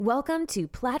Welcome to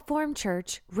Platform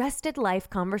Church Rested Life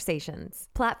Conversations.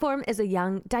 Platform is a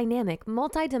young, dynamic,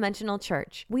 multidimensional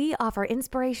church. We offer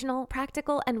inspirational,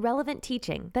 practical, and relevant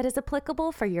teaching that is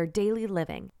applicable for your daily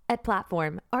living. At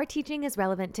Platform, our teaching is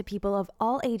relevant to people of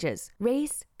all ages,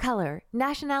 race, color,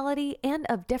 nationality, and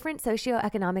of different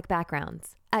socioeconomic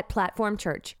backgrounds. At Platform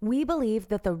Church, we believe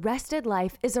that the rested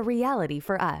life is a reality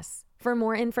for us. For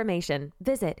more information,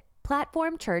 visit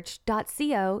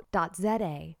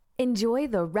platformchurch.co.za. Enjoy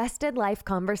the Rested Life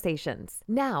Conversations.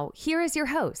 Now, here is your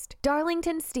host,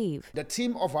 Darlington Steve. The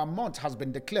theme of our month has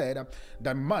been declared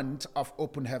the month of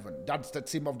open heaven. That's the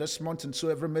theme of this month, and so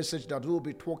every message that we'll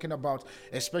be talking about,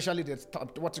 especially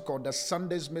the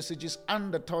Sundays messages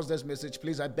and the Thursdays message,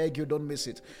 please, I beg you, don't miss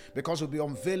it, because we'll be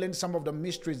unveiling some of the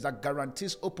mysteries that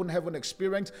guarantees open heaven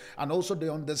experience, and also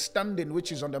the understanding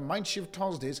which is on the Mind Shift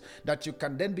Thursdays that you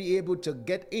can then be able to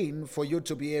get in for you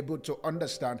to be able to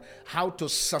understand how to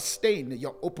sustain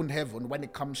your open heaven when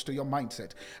it comes to your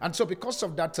mindset. And so because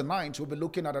of that, tonight we'll be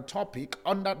looking at a topic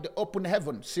under the open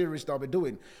heaven series that we'll be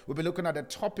doing. We'll be looking at a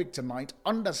topic tonight,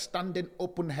 understanding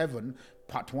open heaven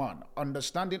part 1.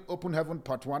 Understanding open heaven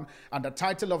part 1, and the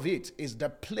title of it is the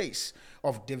place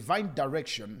of divine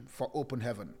direction for open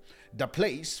heaven. The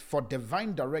place for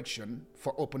divine direction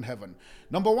for open heaven.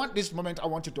 Number one, this moment I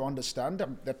want you to understand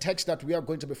the text that we are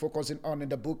going to be focusing on in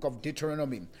the book of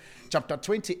Deuteronomy, chapter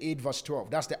 28, verse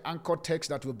 12. That's the anchor text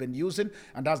that we've been using,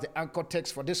 and that's the anchor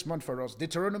text for this month for us.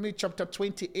 Deuteronomy chapter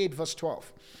 28, verse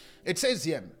 12. It says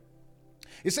here,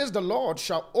 it says, "The Lord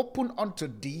shall open unto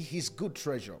thee his good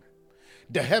treasure,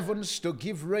 the heavens to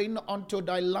give rain unto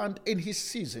thy land in his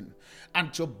season,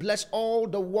 and to bless all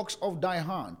the works of thy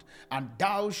hand. And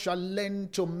thou shalt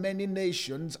lend to many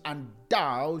nations, and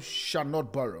thou shalt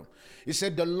not borrow." He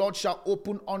said, the Lord shall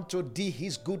open unto thee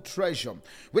his good treasure,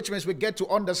 which means we get to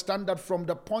understand that from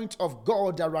the point of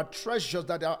God, there are treasures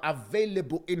that are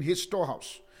available in his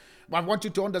storehouse. I want you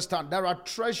to understand there are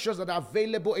treasures that are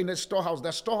available in a storehouse.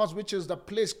 The storehouse, which is the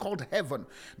place called heaven,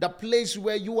 the place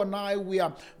where you and I, we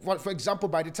are, for example,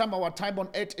 by the time our time on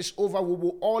earth is over, we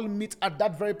will all meet at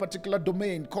that very particular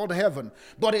domain called heaven.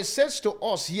 But it says to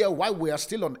us here, while we are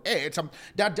still on earth,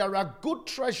 that there are good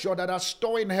treasures that are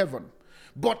stored in heaven.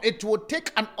 But it will take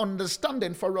an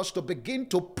understanding for us to begin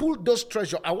to pull those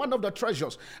treasures. And one of the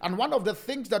treasures, and one of the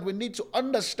things that we need to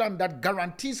understand that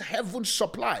guarantees heaven's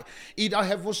supply, either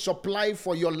heaven's supply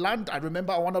for your land. I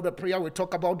remember one of the prayer we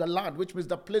talk about the land, which means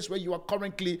the place where you are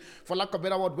currently, for lack of a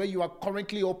better word, where you are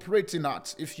currently operating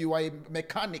at. If you are a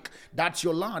mechanic, that's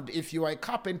your land. If you are a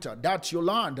carpenter, that's your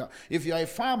land. If you are a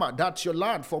farmer, that's your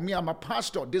land. For me, I'm a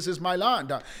pastor. This is my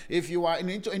land. If you are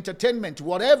into entertainment,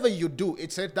 whatever you do,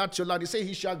 it says that's your land. It says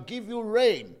he shall give you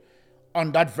rain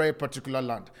on that very particular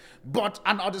land.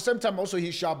 And at the same time also,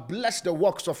 he shall bless the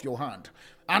works of your hand.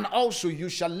 And also you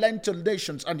shall lend to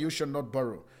nations, and you shall not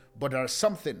borrow. But there is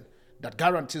something that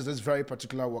guarantees this very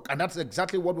particular work. And that's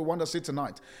exactly what we want to see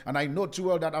tonight. And I know too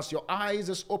well that as your eyes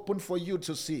is open for you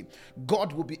to see,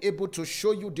 God will be able to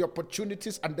show you the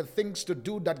opportunities and the things to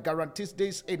do that guarantees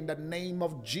this in the name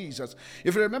of Jesus.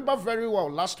 If you remember very well,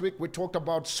 last week we talked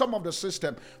about some of the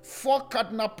system, 4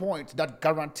 cardinal points that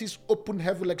guarantees open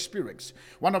heaven experience.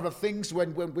 One of the things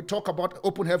when we talk about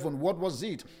open heaven, what was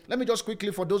it? Let me just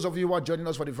quickly, for those of you who are joining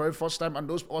us for the very first time, and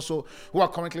those also who are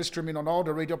currently streaming on all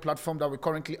the radio platforms that we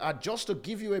currently are, just to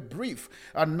give you a brief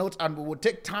note, and we will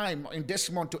take time in this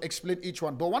month to explain each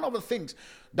one. But one of the things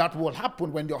that will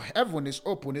happen when your heaven is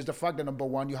open is the fact that, number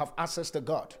one, you have access to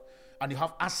God and you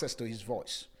have access to his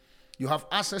voice. You have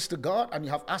access to God and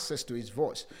you have access to his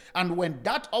voice. And when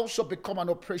that also become an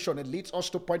operation, it leads us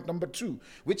to point number 2,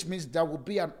 which means there will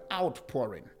be an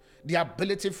outpouring. The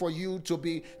ability for you to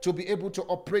be able to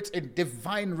operate in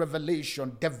divine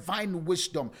revelation, divine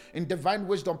wisdom. In divine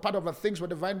wisdom, part of the things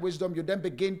with divine wisdom, you then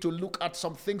begin to look at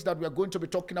some things that we are going to be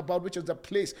talking about, which is the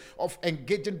place of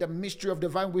engaging the mystery of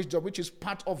divine wisdom, which is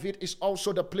part of it, is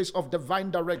also the place of divine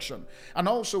direction. And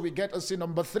also we get to see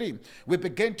number 3, we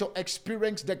begin to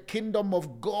experience the kingdom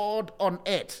of God on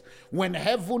earth. When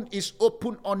heaven is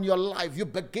open on your life, you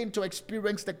begin to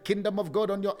experience the kingdom of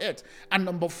God on your earth. And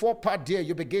number 4 part there,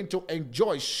 you begin to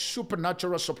enjoy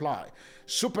supernatural supply,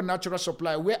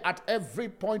 where at every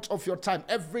point of your time,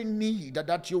 every need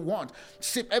that you want,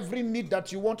 every need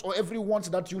that you want or every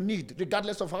want that you need,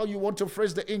 regardless of how you want to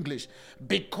phrase the English,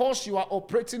 because you are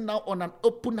operating now on an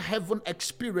open heaven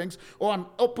experience or an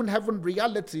open heaven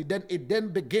reality, then it then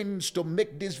begins to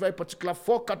make this very particular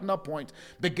 4 cardinal point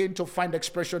begin to find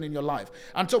expression in your life.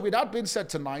 And so with that being said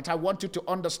tonight, I want you to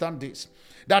understand this,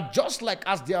 that just like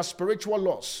as there are spiritual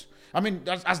laws, I mean,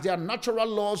 as there are natural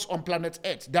laws on planet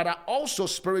Earth, there are also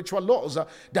spiritual laws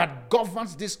that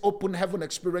governs this open heaven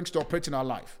experience to operate in our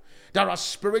life. There are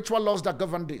spiritual laws that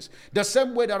govern this. The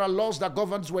same way there are laws that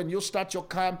governs when you start your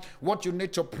car, what you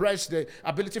need to press, the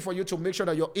ability for you to make sure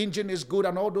that your engine is good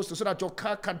and all those things so that your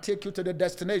car can take you to the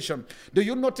destination. Do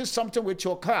you notice something with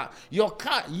your car? Your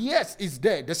car, yes, is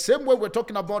there. The same way we're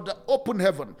talking about the open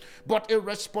heaven, but a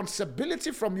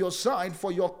responsibility from your side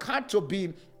for your car to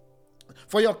be,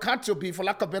 for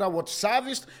lack of better word,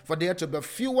 serviced, for there to be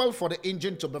fuel, for the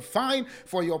engine to be fine,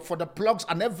 for the plugs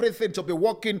and everything to be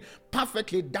working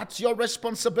perfectly. That's your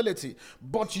responsibility.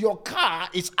 But your car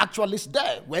is actually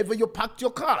there, wherever you parked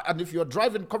your car. And if you're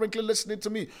driving currently listening to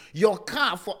me, your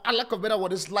car, for lack of better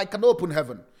word, is like an open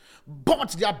heaven.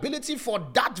 But the ability for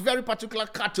that very particular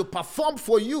car to perform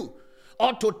for you,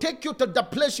 or to take you to the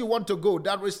place you want to go,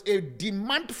 there is a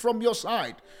demand from your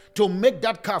side to make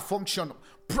that car function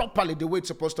properly the way it's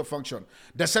supposed to function.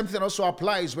 The same thing also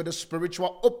applies with the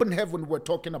spiritual open heaven we're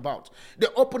talking about.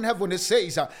 The open heaven, it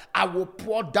says, I will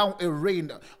pour down a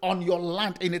rain on your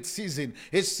land in its season.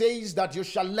 It says that you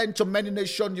shall lend to many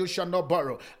nations, you shall not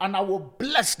borrow, and I will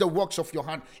bless the works of your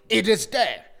hand. It is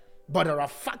there. But there are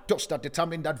factors that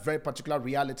determine that very particular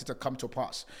reality to come to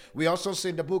pass. We also see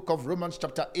in the book of Romans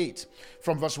chapter 8,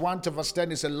 from verse 1 to verse 10.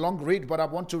 It's a long read, but I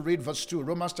want to read verse 2.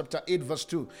 Romans chapter 8, verse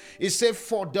 2. It says,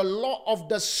 for the law of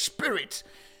the Spirit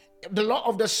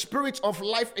of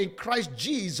life in Christ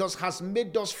Jesus has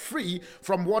made us free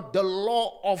from what? The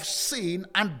law of sin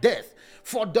and death.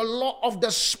 For the law of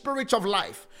the Spirit of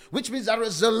life, which means there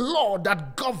is a law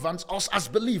that governs us as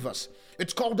believers.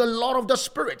 It's called the law of the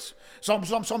Spirit. Some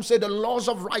say the laws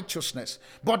of righteousness.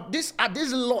 But this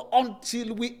law,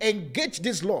 until we engage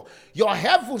this law, your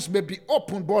heavens may be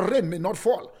open, but rain may not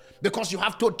fall. Because you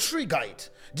have to trigger it.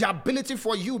 The ability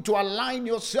for you to align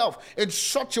yourself in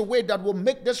such a way that will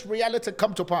make this reality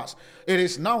come to pass. It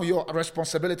is now your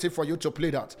responsibility for you to play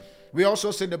that. We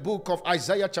also see in the book of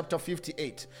Isaiah chapter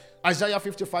 58. Isaiah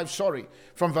 55,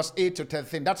 from verse 8 to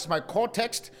 13. That's my core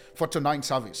text for tonight's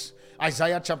service.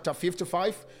 Isaiah chapter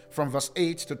 55 from verse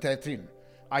 8 to 13.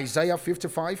 Isaiah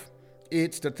 55,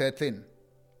 8 to 13.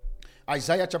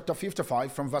 Isaiah chapter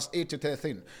 55 from verse 8 to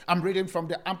 13. I'm reading from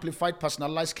the Amplified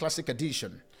Personalized Classic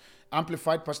Edition.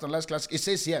 Amplified Personalized Classic. It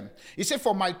says here, it says,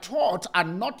 for my thoughts are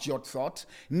not your thought,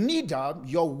 neither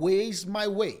your ways my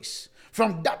ways.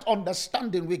 From that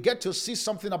understanding, we get to see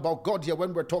something about God here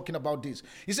when we're talking about this.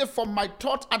 He said, for my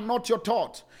thoughts are not your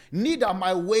thoughts, neither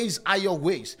my ways are your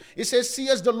ways. He says,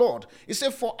 seest the Lord. He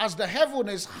said, for as the heaven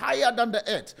is higher than the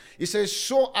earth, he says,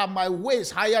 so are my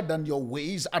ways higher than your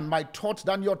ways, and my thoughts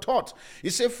than your thoughts. He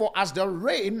said, for as the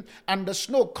rain and the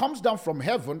snow comes down from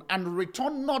heaven and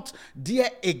return not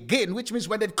there again, which means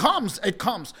when it comes,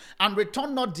 and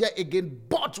return not there again,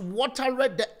 but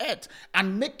watereth the earth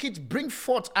and make it bring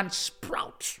forth and sprout.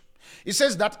 He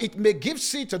says that it may give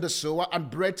seed to the sower and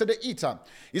bread to the eater.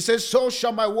 He says, so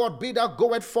shall my word be that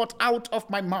goeth forth out of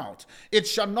my mouth. It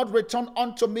shall not return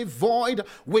unto me void,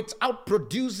 without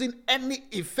producing any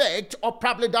effect, or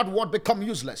probably that word become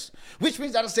useless. Which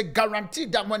means that it's a guarantee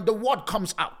that when the word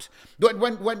comes out,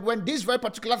 when this very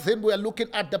particular thing, we are looking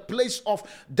at the place of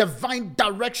divine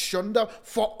direction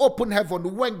for open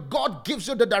heaven. When God gives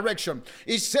you the direction,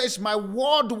 He says, my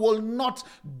word will not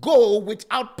go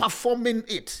without performing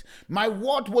it. My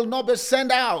word will not be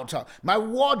sent out. My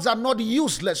words are not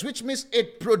useless, which means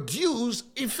it produces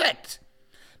effect.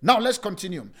 Now let's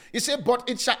continue. He said, but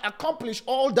it shall accomplish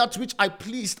all that which I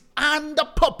pleased and the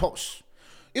purpose.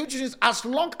 Which is, as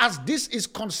long as this is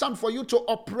concerned for you to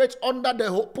operate under the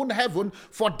open heaven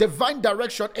for divine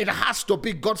direction, it has to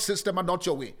be God's system and not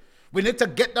your way. We need to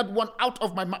get that one out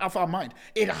of our mind.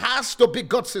 It has to be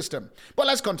God's system. But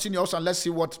let's continue also and let's see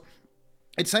what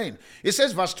it's saying. It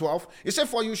says verse 12. It says,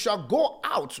 for you shall go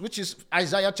out, which is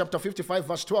Isaiah chapter 55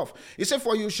 verse 12. It says,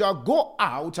 for you shall go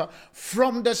out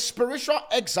from the spiritual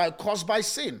exile caused by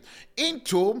sin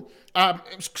into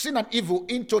sin and evil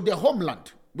into the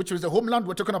homeland, which is the homeland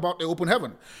we're talking about, the open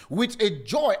heaven, with a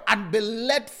joy, and be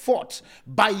led forth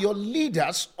by your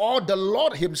leaders or the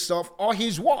Lord Himself or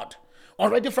His word.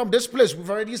 Already from this place,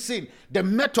 we've already seen the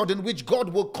method in which God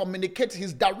will communicate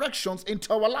His directions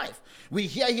into our life. We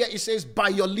hear here, it says, by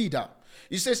your leader.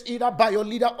 It says either by your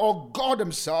leader or God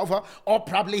Himself, or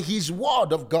probably His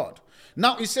word of God.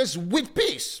 Now it says with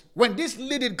peace. When this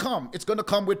leading comes, it's going to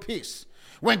come with peace.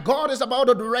 When God is about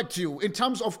to direct you in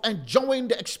terms of enjoying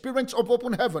the experience of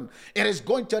open heaven, it is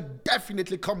going to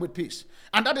definitely come with peace.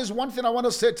 And that is one thing I want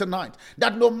to say tonight,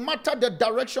 that no matter the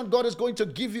direction God is going to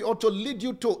give you or to lead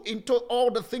you to into all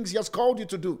the things He has called you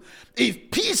to do, if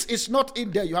peace is not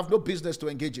in there, you have no business to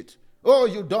engage it. Oh,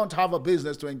 you don't have a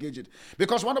business to engage it.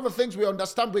 Because one of the things we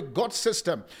understand with God's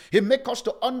system, He makes us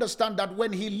to understand that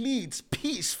when He leads,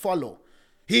 peace follow.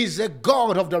 He's a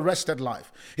God of the rested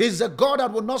life. He's a God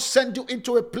that will not send you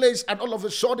into a place and all of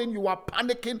a sudden you are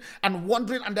panicking and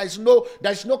wondering and there's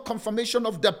no confirmation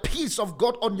of the peace of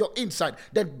God on your inside.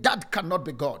 Then that cannot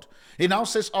be God. He now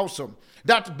says also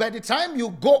that by the time you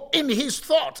go in His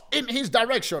thought, in His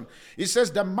direction, He says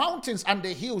the mountains and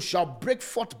the hills shall break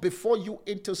forth before you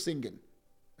into singing.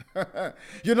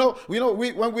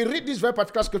 When we read this very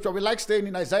particular scripture, we like staying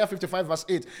in Isaiah 55 verse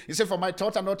 8. He said, for my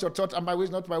thoughts are not your thoughts and my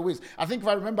ways not my ways. I think if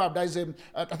I remember, there's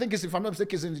I think it's, if I'm not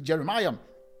mistaken, it's in Jeremiah,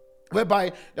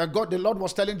 whereby the Lord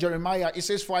was telling Jeremiah, He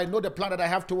says, for I know the plan that I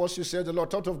have towards you, says the Lord,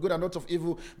 thought of good and not of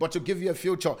evil, but to give you a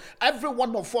future. Every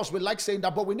one of us will like saying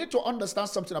that, but we need to understand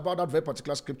something about that very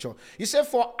particular scripture. He said,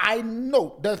 for I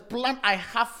know the plan I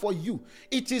have for you.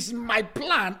 It is my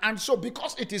plan, and so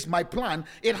because it is my plan,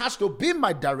 it has to be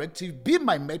my directive, be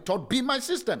my method, be my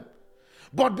system.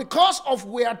 But because of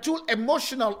we are too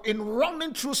emotional in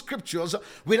running through scriptures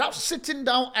without sitting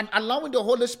down and allowing the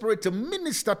Holy Spirit to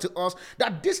minister to us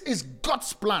that this is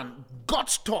God's plan,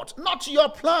 God's thought, not your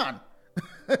plan.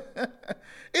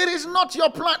 It is not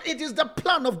your plan. It is the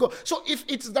plan of God. So if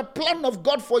it's the plan of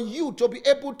God for you to be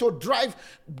able to drive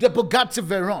the Bugatti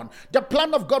Veyron, the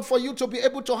plan of God for you to be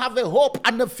able to have a hope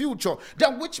and a future,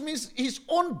 then which means His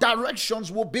own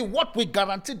directions will be what will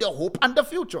guarantee the hope and the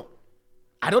future.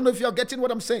 I don't know if you're getting what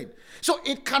I'm saying. So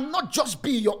it cannot just be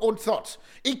your own thoughts.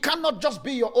 It cannot just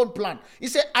be your own plan. He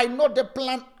said, I know the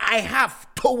plan I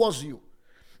have towards you.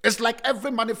 It's like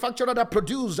every manufacturer that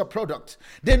produces a product.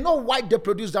 They know why they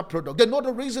produce that product. They know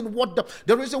the reason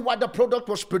the reason why the product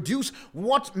was produced,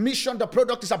 what mission the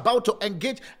product is about to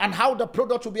engage, and how the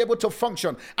product will be able to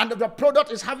function. And if the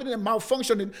product is having a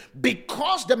malfunctioning,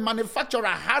 because the manufacturer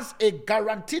has a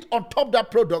guaranteed on top of that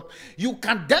product, you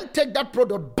can then take that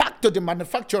product back to the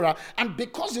manufacturer, and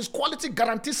because his quality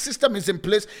guarantee system is in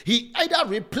place, he either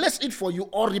replace it for you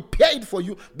or repair it for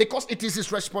you because it is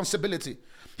his responsibility.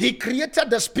 He created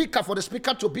the speaker for the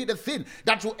speaker to be the thing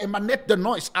that will emanate the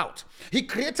noise out. He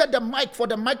created the mic for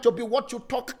the mic to be what you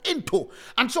talk into.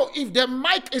 And so if the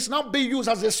mic is now being used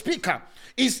as a speaker,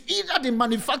 it's either the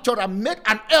manufacturer made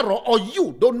an error or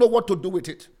you don't know what to do with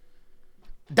it.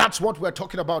 That's what we're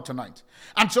talking about tonight.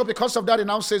 And so because of that, it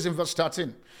now says in verse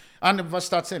 13, and in verse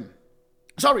 13,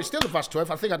 sorry, still in verse 12.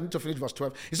 I think I need to finish verse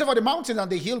 12. He said, for the mountain and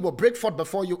the hill will break forth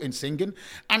before you in singing,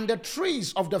 and the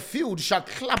trees of the field shall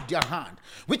clap their hand.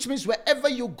 Which means wherever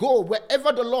you go,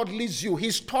 wherever the Lord leads you,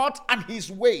 His thought and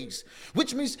His ways.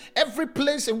 Which means every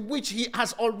place in which He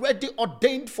has already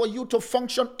ordained for you to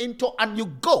function into, and you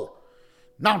go.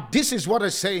 Now, this is what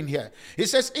it's saying here. He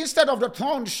says, instead of the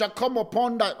thorns shall come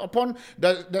upon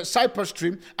the cypress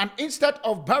tree, and instead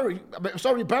of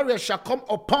barriers shall come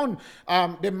upon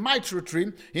the myrtle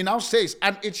tree. He now says,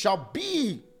 and it shall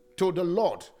be to the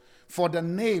Lord for the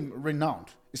name renowned.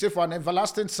 He said, for an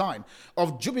everlasting sign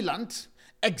of jubilant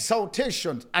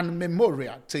exaltation and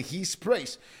memorial to His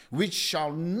praise, which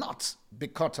shall not be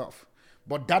cut off.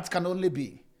 But that can only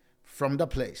be from the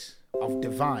place of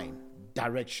divine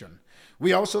direction.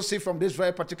 We also see from this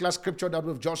very particular scripture that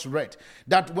we've just read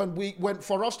that when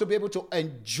for us to be able to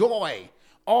enjoy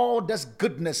all this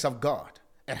goodness of God,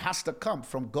 it has to come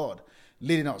from God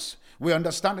leading us. We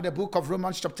understand in the book of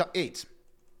Romans chapter 8.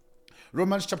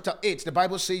 Romans chapter 8, the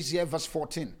Bible says here, verse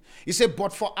 14. He said,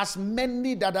 but for as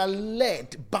many that are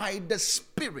led by the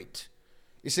Spirit,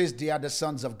 he says they are the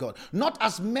sons of God. Not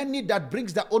as many that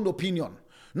brings their own opinion.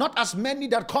 Not as many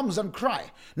that comes and cry.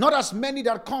 Not as many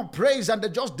that come, praise, and they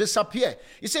just disappear.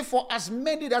 He said, for as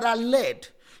many that are led.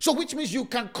 So which means you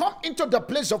can come into the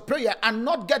place of prayer and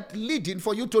not get leading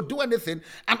for you to do anything.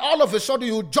 And all of a sudden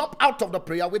you jump out of the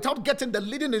prayer without getting the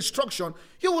leading instruction.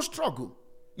 You will struggle.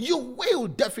 You will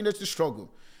definitely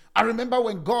struggle. I remember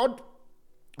when God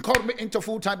called me into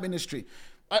full-time ministry.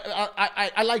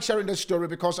 I like sharing this story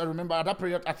because I remember at that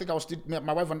period, I think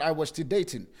my wife and I were still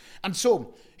dating. And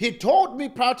so He told me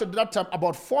prior to that time,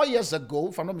 about 4 years ago,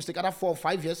 if I'm not mistaken, either 4 or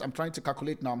 5 years, I'm trying to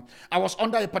calculate now, I was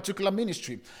under a particular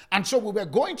ministry. And so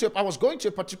I was going to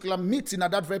a particular meeting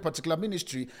at that very particular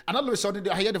ministry. And all of a sudden,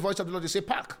 I hear the voice of the Lord, He say,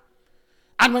 park.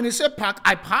 And when He said park,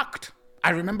 I parked.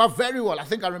 I remember very well. I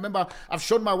remember I've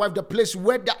shown my wife the place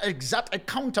where the exact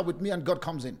encounter with me and God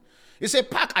comes in. He said,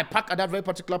 park. I park at that very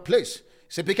particular place.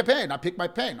 He said, pick a pen. I pick my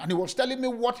pen. And He was telling me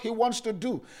what He wants to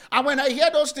do. And when I hear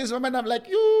those things, I'm like,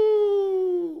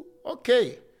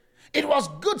 okay. It was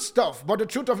good stuff, but the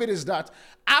truth of it is that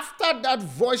after that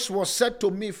voice was said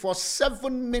to me for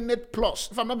 7 minutes plus,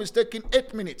 if I'm not mistaken,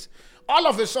 8 minutes, all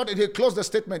of a sudden he closed the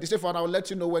statement. He said, "For now, I'll let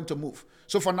you know when to move."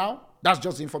 So for now, that's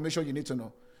just the information you need to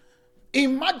know.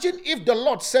 Imagine if the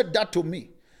Lord said that to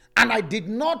me and I did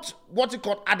not,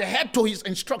 adhere to his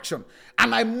instruction,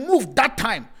 and I moved that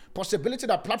time. Possibility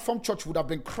that Platform Church would have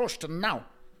been crushed now.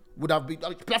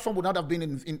 Platform would not have been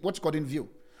in view.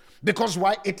 Because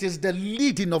why? It is the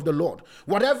leading of the Lord.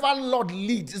 Whatever Lord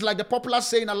leads, it's like the popular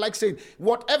saying, I like saying,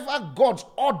 whatever God's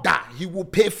order, he will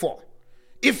pay for.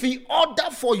 If he order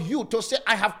for you to say,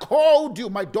 "I have called you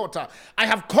my daughter, I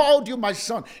have called you my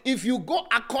son," if you go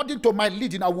according to my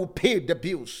leading, I will pay the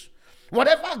bills.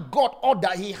 Whatever God order,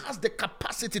 he has the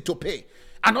capacity to pay.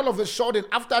 And all of a sudden,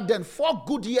 after then, 4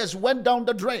 good years went down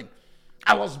the drain.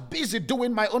 I was busy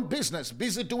doing my own business,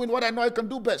 busy doing what I know I can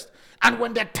do best. And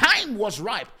when the time was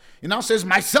ripe, he now says,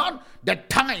 "My son, the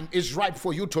time is ripe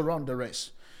for you to run the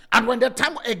race." And when the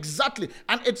time exactly,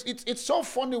 and it's so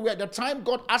funny where the time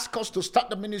God asked us to start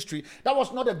the ministry, that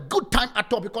was not a good time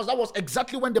at all, because that was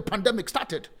exactly when the pandemic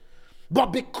started. But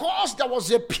because there was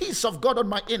a peace of God on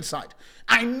my inside,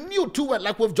 I knew too well,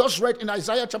 like we've just read in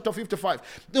Isaiah chapter 55,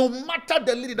 no matter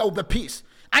the leading, there will be peace.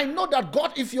 I know that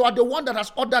God, if you are the one that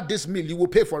has ordered this meal, you will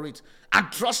pay for it. And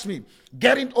trust me,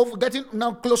 getting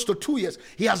now close to 2 years,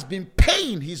 he has been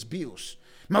paying his bills.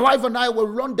 My wife and I will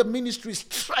run the ministry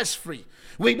stress-free.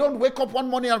 We don't wake up one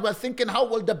morning and we're thinking, how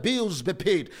will the bills be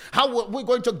paid? How will we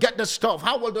going to get the stuff?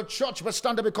 How will the church be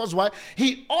standing? Because why?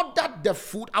 He ordered the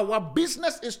food. Our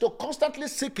business is to constantly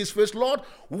seek his face. Lord,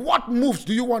 what moves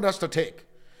do you want us to take?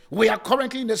 We are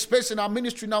currently in a space in our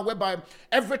ministry now whereby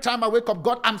every time I wake up,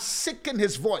 God, I'm seeking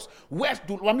his voice.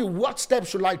 What steps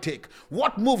should I take?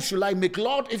 What moves should I make?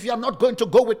 Lord, if you are not going to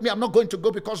go with me, I'm not going to go,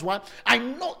 because why? I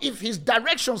know if his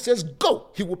direction says go,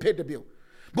 he will pay the bill.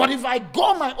 But if I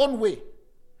go my own way,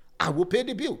 I will pay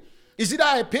the bill. Is either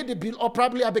I pay the bill, or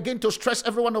probably I begin to stress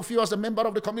every one of you as a member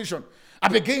of the commission. I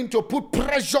begin to put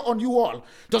pressure on you all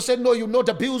to say, no, you know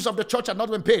the bills of the church are not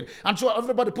been paid. And so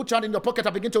everybody put your hand in your pocket. I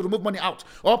begin to remove money out.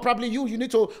 Or probably you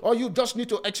need to, or you just need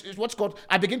to,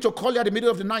 I begin to call you at the middle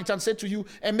of the night and say to you,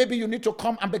 and maybe you need to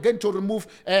come and begin to remove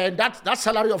that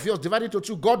salary of yours, divide it to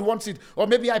 2. God wants it. Or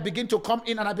maybe I begin to come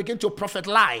in and I begin to prophet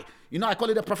lie. You know, I call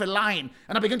it a prophet line.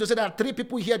 And I begin to say there are 3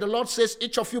 people here. The Lord says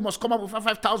each of you must come up with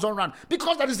 5,000 rand.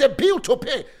 Because there is a bill to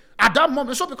pay at that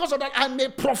moment. So because of that, I may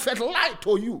prophet lie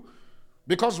to you.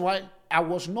 Because why? I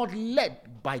was not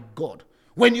led by God.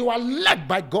 When you are led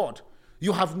by God,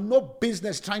 you have no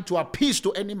business trying to appease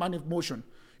to any man of motion.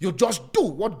 You just do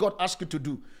what God asks you to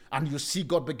do. And you see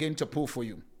God begin to pull for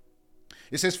you.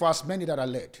 It says, for as many that are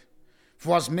led.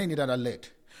 For as many that are led.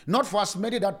 Not for as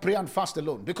many that pray and fast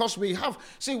alone. Because we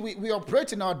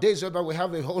operate in our days where we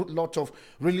have a whole lot of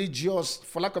religious,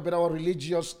 for lack of a better word,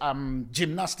 religious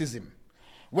gymnasticism.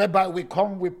 Whereby we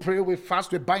come, we pray, we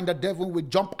fast, we bind the devil, we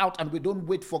jump out, and we don't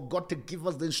wait for God to give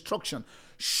us the instruction.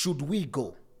 Should we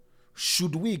go?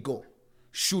 Should we go?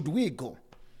 Should we go?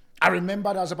 I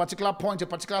remember there was a particular point, a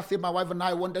particular thing my wife and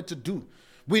I wanted to do.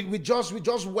 We just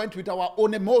went with our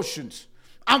own emotions.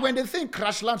 And when the thing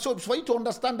crash land, so for you to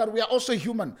understand that we are also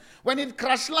human. When it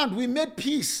crash land, we made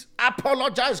peace,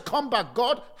 apologize, come back.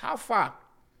 God, how far?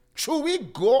 Should we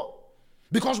go?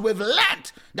 Because we've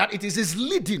learned that it is his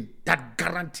leading that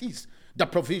guarantees the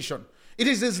provision. It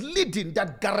is his leading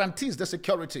that guarantees the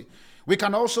security. We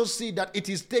can also see that it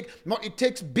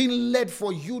takes being led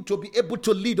for you to be able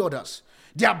to lead others.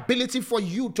 The ability for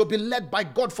you to be led by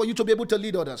God, for you to be able to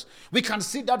lead others. We can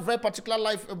see that very particular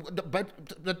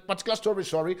the particular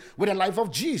story, with the life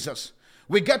of Jesus.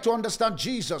 We get to understand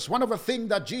Jesus. One of the things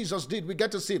that Jesus did, we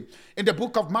get to see in the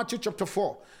book of Matthew chapter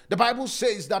 4. The Bible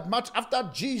says that after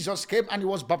Jesus came and he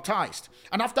was baptized,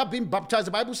 and after being baptized,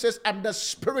 the Bible says, and the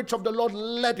Spirit of the Lord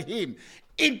led him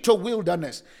into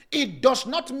wilderness. It does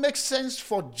not make sense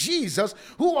for Jesus,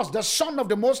 who was the Son of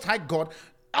the Most High God.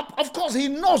 Of course, he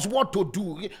knows what to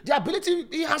do. The ability,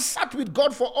 he has sat with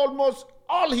God for almost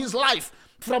all his life.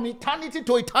 From eternity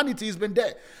to eternity, he's been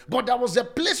there. But there was a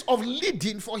place of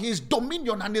leading for his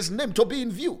dominion and his name to be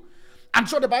in view. And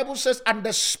so the Bible says, and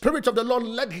the Spirit of the Lord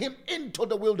led him into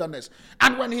the wilderness.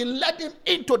 And when he led him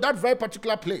into that very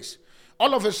particular place,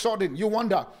 all of a sudden you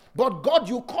wonder, but God,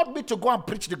 you called me to go and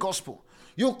preach the gospel.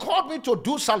 You called me to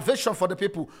do salvation for the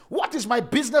people. What is my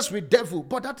business with devil?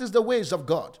 But that is the ways of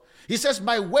God. He says,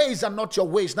 my ways are not your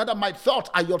ways, neither my thoughts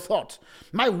are your thoughts.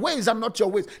 My ways are not your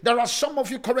ways. There are some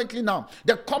of you currently now,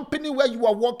 the company where you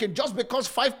are working, just because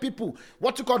 5 people,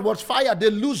 was fired, they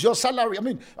lose your salary.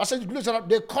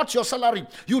 They cut your salary.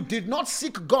 You did not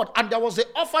seek God, and there was an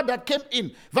offer that came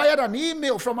in via an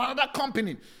email from another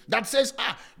company that says,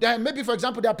 maybe for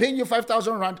example, they are paying you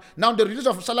 5,000 rand. Now they reduce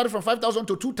your salary from 5,000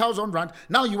 to 2,000 rand.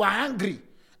 Now you are angry.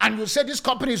 And you say, this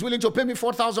company is willing to pay me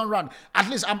 4,000 rand. At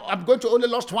least I'm going to only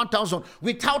lost 1,000.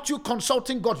 Without you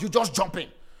consulting God, you just jump in.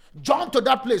 Jump to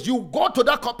that place. You go to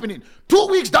that company. 2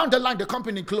 weeks down the line, the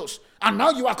company closed. And now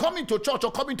you are coming to church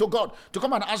or coming to God to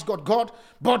come and ask God,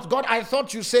 but God, I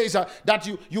thought you say that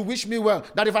you wish me well.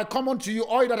 That if I come unto you,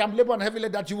 all that I'm labor and heavy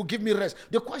laden, that you will give me rest.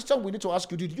 The question we need to ask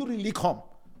you, did you really come?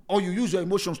 Or you use your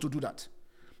emotions to do that?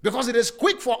 Because it is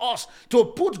quick for us to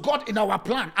put God in our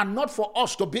plan and not for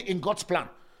us to be in God's plan.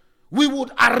 We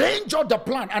would arrange out the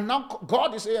plan, and now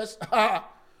God is yes. I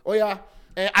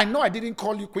know I didn't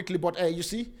call you quickly, but you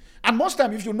see. And most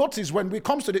time, if you notice, when it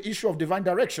comes to the issue of divine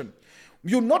direction,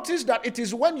 you notice that it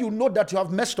is when you know that you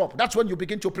have messed up, that's when you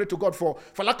begin to pray to God for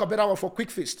lack of better word, for quick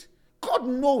fist. God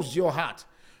knows your heart.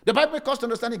 The Bible makes us to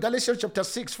understand in Galatians chapter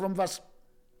 6 from verse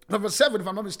 7, if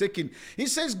I'm not mistaken. He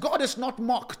says, God is not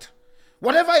mocked.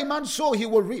 Whatever a man sow, he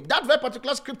will reap. That very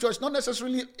particular scripture is not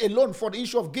necessarily alone for the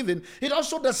issue of giving. It's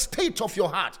also the state of your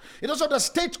heart. It's also the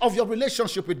state of your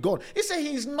relationship with God. He said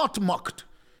he is not mocked.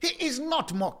 He is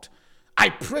not mocked. I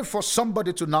pray for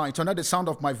somebody tonight, under the sound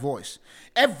of my voice.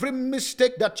 Every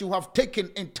mistake that you have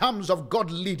taken in terms of God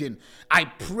leading, I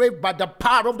pray by the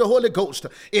power of the Holy Ghost,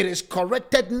 it is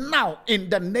corrected now in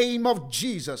the name of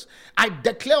Jesus. I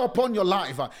declare upon your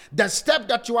life, the step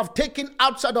that you have taken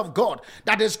outside of God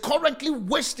that is currently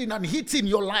wasting and hitting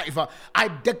your life, I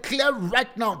declare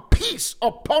right now peace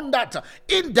upon that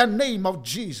in the name of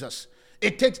Jesus.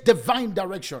 It takes divine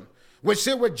direction. We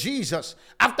see with Jesus,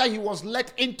 after he was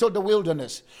led into the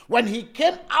wilderness, when he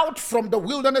came out from the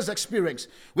wilderness experience,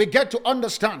 we get to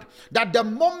understand that the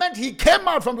moment he came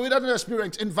out from the wilderness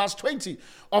experience, in verse 20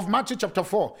 of Matthew chapter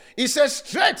 4, he says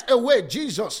straight away,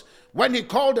 Jesus, when he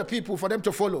called the people for them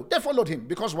to follow, they followed him.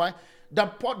 Because why?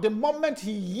 The moment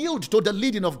he yielded to the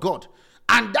leading of God,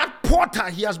 and that porter,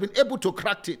 he has been able to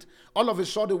crack it. All of a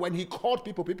sudden, when he called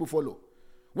people, people follow.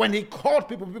 When he called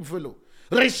people, people follow.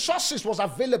 Resources was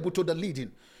available to the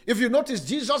leading. If you notice,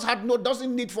 Jesus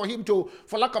doesn't need for him to,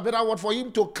 for lack of a better word, for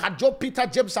him to cajole Peter,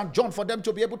 James, and John for them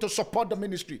to be able to support the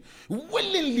ministry.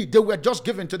 Willingly, they were just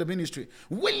given to the ministry.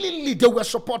 Willingly, they were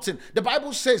supporting. The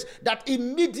Bible says that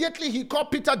immediately he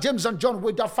called Peter, James, and John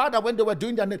with their father when they were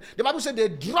doing their net. The Bible said they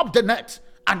dropped the net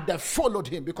and they followed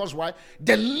him. Because why?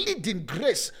 The leading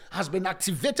grace has been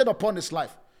activated upon his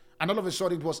life. And all of a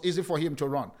sudden, it was easy for him to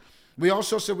run. We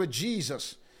also see with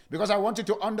Jesus, because I want you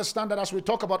to understand that as we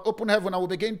talk about open heaven, I will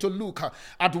begin to look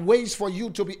at ways for you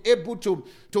to be able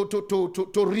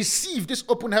to receive this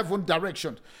open heaven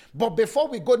direction. But before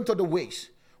we go into the ways,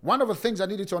 one of the things I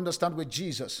needed to understand with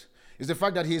Jesus is the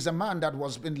fact that he is a man that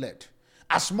was being led.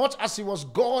 As much as he was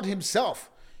God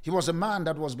himself, he was a man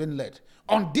that was being led.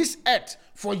 On this earth,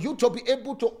 for you to be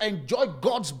able to enjoy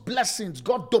God's blessings,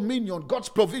 God's dominion, God's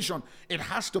provision, it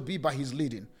has to be by his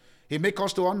leading. He makes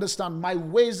us to understand, my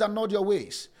ways are not your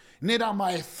ways, neither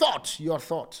my thought your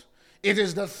thought. It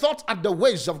is the thought and the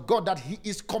ways of God that he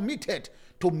is committed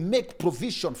to make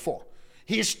provision for.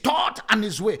 His thought and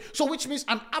his way. So which means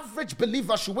an average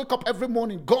believer should wake up every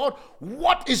morning. God,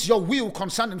 what is your will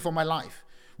concerning for my life?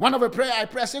 One of the prayer I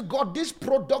pray, I say, God, this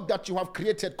product that you have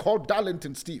created called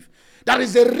Darlington Steve, that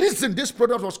is the reason this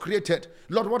product was created.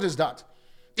 Lord, what is that?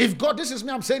 If God, this is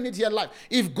me, I'm saying it here live.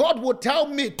 If God would tell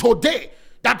me today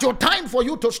that your time for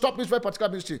you to stop this very particular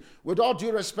ministry, with all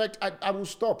due respect, I will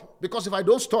stop. Because if I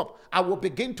don't stop, I will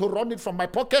begin to run it from my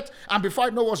pocket. And before I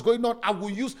know what's going on, I will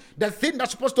use the thing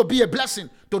that's supposed to be a blessing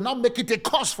to now make it a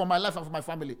curse for my life and for my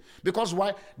family. Because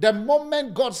why? The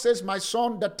moment God says, my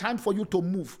son, the time for you to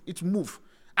move, it's move.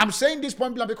 I'm saying this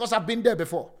point blank because I've been there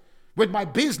before. With my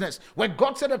business, when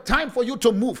God said the time for you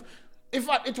to move, in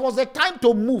fact, it was the time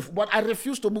to move, but I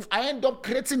refused to move. I ended up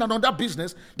creating another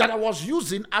business that I was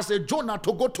using as a Jonah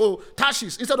to go to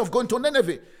Tarshish instead of going to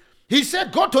Nineveh. He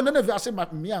said, go to Nineveh. I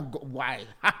said, me and God, why?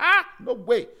 No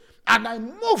way. And I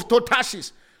moved to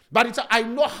Tarshish. But I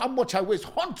know how much I waste.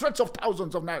 Hundreds of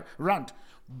thousands of rand.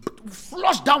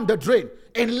 Flushed down the drain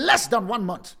in less than 1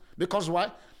 month. Because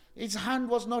why? His hand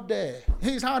was not there.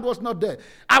 His hand was not there.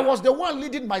 I was the one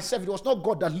leading myself. It was not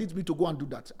God that leads me to go and do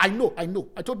that. I know.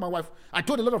 I told my wife, I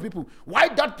told a lot of people, why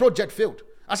that project failed.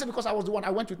 I said, because I was the one. I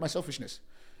went with my selfishness.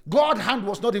 God's hand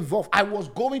was not involved. I was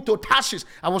going to Tarshish.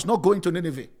 I was not going to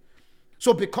Nineveh.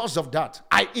 So because of that,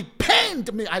 it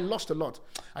pained me. I lost a lot.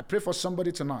 I pray for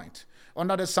somebody tonight,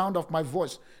 under the sound of my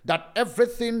voice, that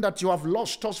everything that you have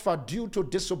lost thus far due to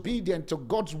disobedience to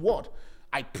God's word,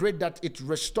 I pray that it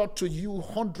restored to you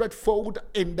hundredfold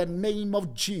in the name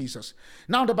of Jesus.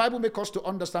 Now the Bible makes us to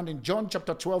understand in John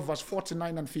chapter 12 verse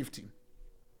 49 and 50.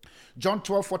 John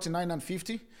 12, 49 and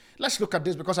 50. Let's look at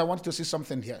this because I want to see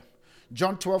something here.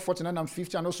 John 12, 49 and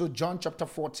 50, and also John chapter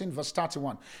 14 verse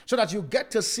 31. So that you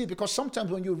get to see, because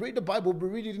sometimes when you read the Bible, we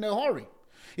read it in a hurry.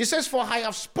 It says, for I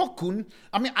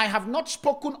have not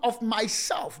spoken of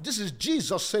myself. This is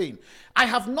Jesus saying, I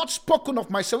have not spoken of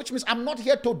myself, which means I'm not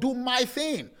here to do my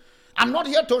thing. I'm not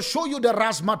here to show you the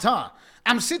razzmatazz.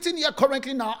 I'm sitting here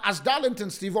currently now as Darlington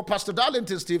Steve or Pastor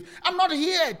Darlington Steve. I'm not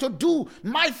here to do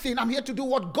my thing. I'm here to do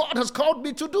what God has called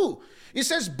me to do. He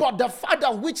says, but the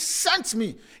Father which sent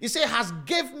me, he says, has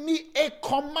given me a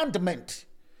commandment.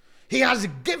 He has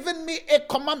given me a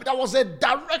commandment. That was a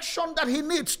direction that he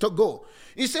needs to go.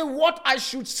 He said what I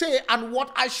should say and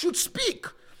what I should speak.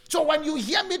 So when you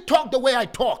hear me talk the way I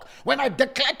talk, when I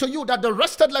declare to you that the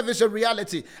rested life is a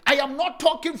reality, I am not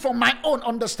talking from my own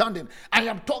understanding. I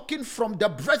am talking from the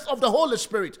breath of the Holy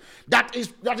Spirit. That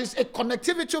is a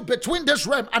connectivity between this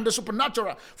realm and the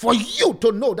supernatural for you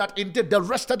to know that indeed the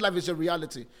rested life is a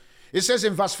reality. It says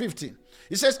in verse 15,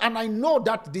 it says, and I know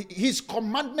that his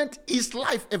commandment is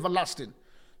life everlasting.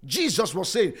 Jesus was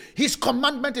saying his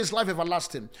commandment is life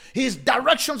everlasting. His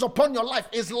directions upon your life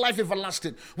is life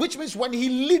everlasting, which means when he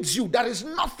leads you, there is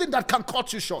nothing that can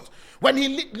cut you short. When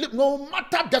no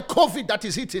matter the COVID that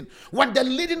is hitting, when the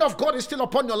leading of God is still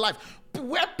upon your life,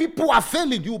 where people are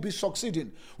failing, you will be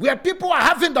succeeding. Where people are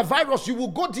having the virus, you will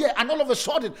go there and all of a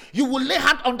sudden you will lay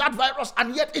hand on that virus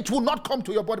and yet it will not come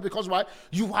to your body. Because why?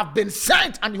 You have been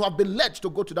sent and you have been led to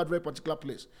go to that very particular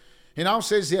place. He now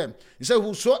says here, he said,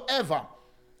 whosoever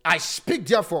I speak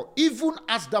therefore, even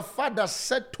as the Father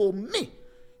said to me.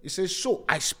 He says, so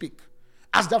I speak.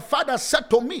 As the Father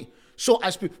said to me, so I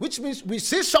speak. Which means we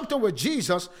see something with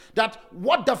Jesus, that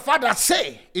what the Father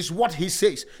say is what he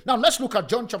says. Now let's look at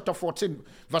John chapter 14,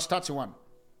 verse 31.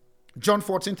 John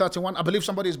 14, 31. I believe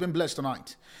somebody has been blessed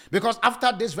tonight. Because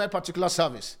after this very particular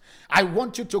service, I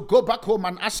want you to go back home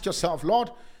and ask yourself, Lord,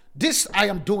 this I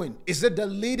am doing, is it the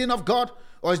leading of God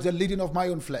or is it the leading of my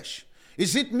own flesh?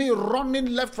 Is it me running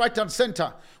left, right, and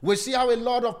center? We see how a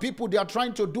lot of people, they are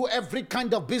trying to do every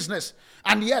kind of business.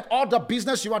 And yet, all the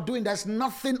business you are doing, there's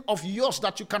nothing of yours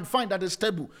that you can find that is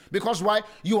stable. Because why?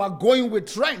 You are going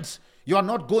with trends. You are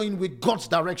not going with God's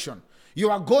direction.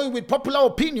 You are going with popular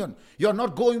opinion. You are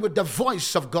not going with the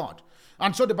voice of God.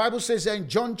 And so the Bible says in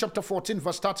John chapter 14,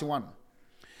 verse 31,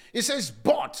 it says,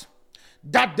 but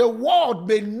that the world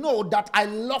may know that I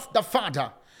love the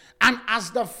Father, and as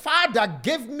the Father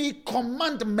gave me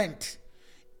commandment,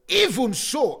 even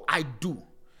so I do.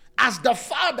 As the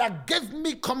Father gave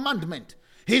me commandment,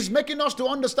 he's making us to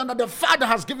understand that the Father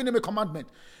has given him a commandment.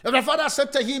 If the Father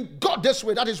said to him, go this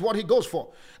way, that is what he goes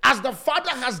for. As the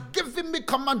Father has given me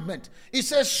commandment, he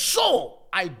says, so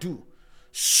I do.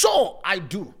 So I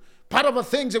do. Part of the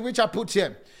things in which I put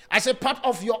here, I say part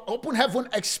of your open heaven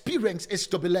experience is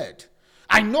to be led.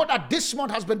 I know that this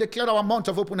month has been declared our month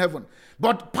of open heaven.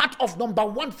 But part of number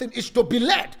one thing is to be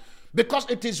led. Because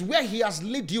it is where he has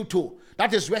led you to.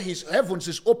 That is where his heavens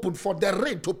is open for the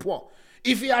rain to pour.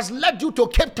 If he has led you to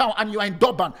Cape Town and you are in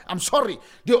Durban, I'm sorry.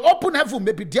 The open heaven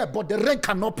may be there, but the rain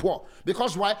cannot pour.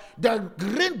 Because why? The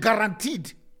rain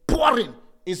guaranteed pouring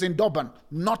is in Durban,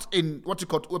 not in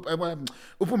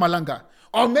Upumalanga.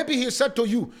 Or maybe he said to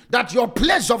you that your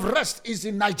place of rest is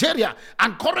in Nigeria,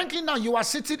 and currently now you are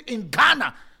sitting in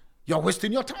Ghana. You're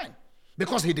wasting your time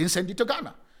because he didn't send you to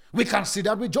Ghana. We can see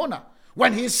that with Jonah.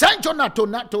 When he sent Jonah to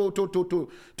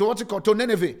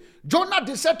Nineveh, Jonah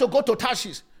decided to go to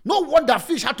Tarshish. No wonder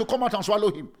fish had to come out and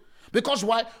swallow him. Because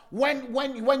why?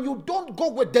 When you don't go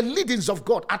with the leadings of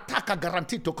God, attack are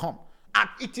guaranteed to come. And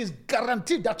it is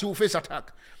guaranteed that you will face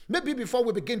attack. Maybe before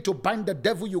we begin to bind the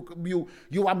devil,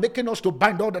 you are making us to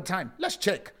bind all the time. Let's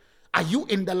check. Are you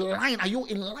in the line? Are you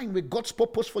in line with God's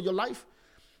purpose for your life?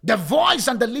 The voice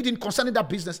and the leading concerning that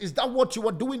business, is that what you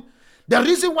are doing? The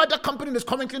reason why that company is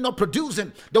currently not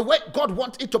producing the way God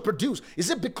wants it to produce, is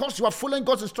it because you are following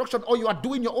God's instruction or you are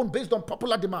doing your own based on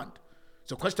popular demand?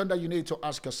 It's a question that you need to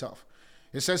ask yourself.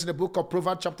 It says in the book of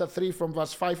Proverbs chapter 3 from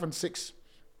verse 5 and 6.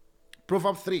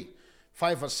 Proverbs 3,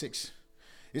 5 verse 6.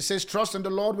 It says, trust in the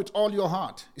Lord with all your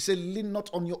heart. It says, lean not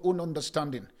on your own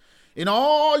understanding. In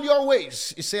all your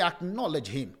ways, it says, acknowledge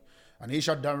him. and he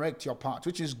shall direct your path.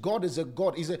 Which is, God is a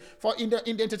God. For in the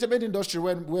entertainment industry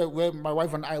where my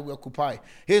wife and I will occupy,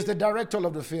 he is the director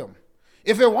of the film.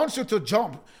 If he wants you to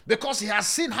jump, because he has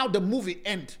seen how the movie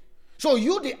ends. So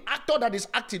you, the actor that is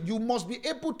acting, you must be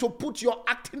able to put your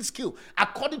acting skill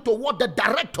according to what the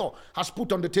director has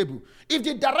put on the table. If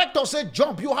the director says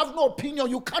jump, you have no opinion.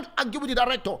 You can't argue with the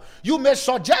director. You may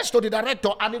suggest to the director,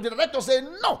 and if the director says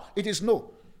no, it is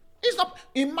no. It's not.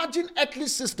 Imagine earthly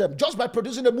system just by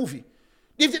producing a movie.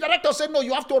 If the director said no,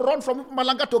 you have to run from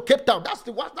Malanga to Cape Town. That's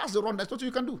the run. That's what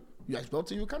you can do. That's what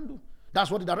you can do. That's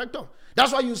what the director.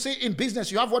 That's why you see in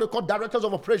business, you have what they call directors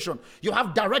of operation. You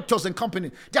have directors in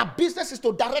company. Their business is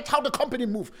to direct how the company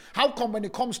moves. How come when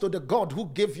it comes to the God who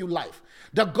gave you life?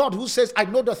 The God who says, I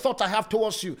know the thought I have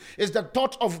towards you is the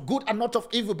thought of good and not of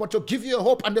evil, but to give you a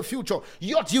hope and the future.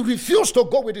 Yet you refuse to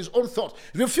go with his own thought.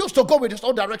 You refuse to go with his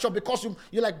own direction because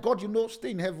you're like, God,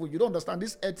 stay in heaven. You don't understand.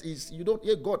 This earth is, you don't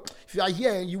hear God. If you are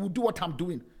here, you will do what I'm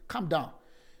doing. Calm down.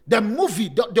 The movie,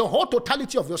 the whole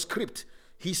totality of your script,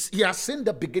 he has seen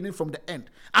the beginning from the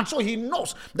end. And so he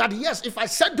knows that, yes, if I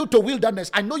send you to wilderness,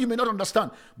 I know you may not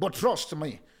understand, but trust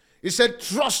me. He said,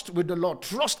 trust with the Lord.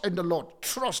 Trust in the Lord.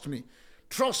 Trust me.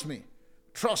 Trust me.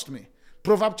 Trust me.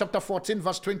 Proverbs chapter 14,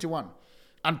 verse 21.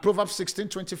 And Proverbs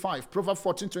 16:25. Proverbs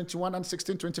 14:21 and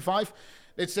 16:25.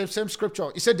 It's the same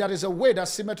scripture. He said, there is a way that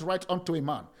seemeth right unto a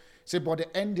man. He said, but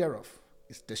the end thereof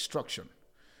is destruction.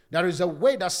 There is a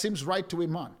way that seems right to a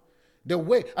man. The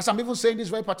way, as I'm even saying this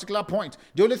very particular point,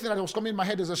 the only thing that was coming in my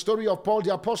head is the story of Paul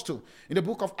the Apostle. In the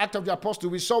book of Acts of the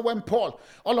Apostle, we saw when Paul,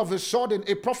 all of a sudden,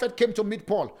 a prophet came to meet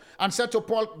Paul and said to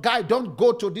Paul, guy, don't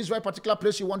go to this very particular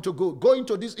place you want to go. Go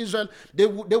into this Israel. They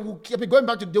will be going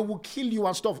back to, they will kill you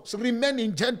and stuff. So remain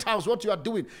in Gentiles, what you are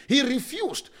doing. He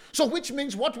refused. So which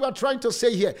means what we are trying to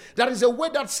say here, there is a way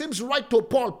that seems right to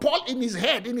Paul. Paul in his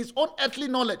head, in his own earthly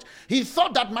knowledge, he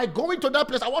thought that my going to that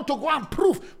place, I want to go and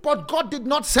prove. But God did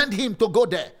not send him to go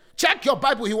there. Check your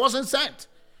Bible. He wasn't sent.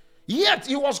 Yet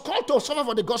he was called to suffer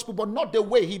for the gospel, but not the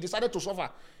way he decided to suffer.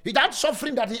 That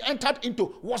suffering that he entered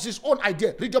into was his own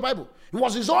idea. Read your Bible. It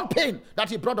was his own pain that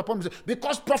he brought upon himself,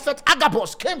 because prophet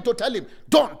Agabus came to tell him,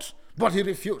 don't, but he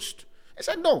refused. He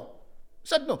said no. He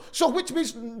said no. So which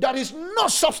means there is no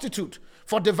substitute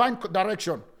for divine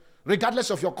direction, regardless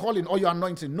of your calling or your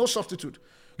anointing. No substitute.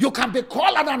 You can be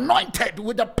called and anointed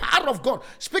with the power of God,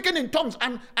 speaking in tongues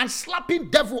and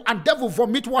slapping devil, and devil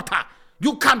vomit water.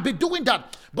 You can be doing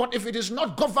that. But if it is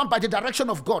not governed by the direction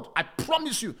of God, I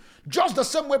promise you, just the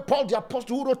same way Paul the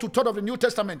Apostle, who wrote 2/3 of the New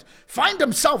Testament, find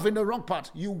himself in the wrong path,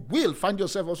 you will find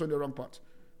yourself also in the wrong path.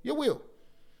 You will.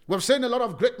 We've seen a lot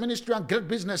of great ministry and great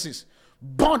businesses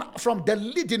born from the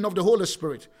leading of the Holy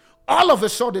Spirit. All of a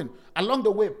sudden, along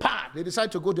the way, they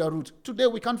decide to go their route. Today,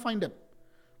 we can't find them.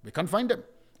 We can't find them.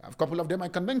 I have a couple of them I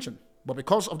can mention. But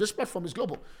because of this platform is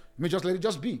global, we just let it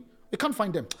just be. We can't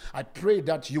find them. I pray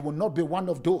that you will not be one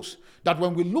of those that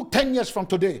when we look 10 years from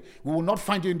today, we will not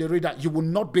find you in the radar. You will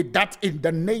not be that, in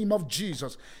the name of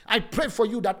Jesus. I pray for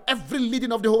you that every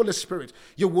leading of the Holy Spirit,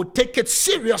 you will take it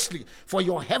seriously for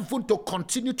your heaven to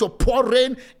continue to pour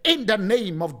rain in the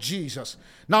name of Jesus.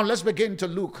 Now let's begin to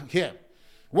look here.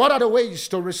 What are the ways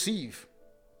to receive?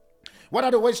 What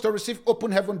are the ways to receive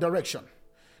open heaven direction?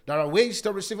 There are ways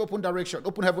to receive open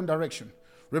heaven direction.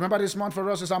 Remember, this month for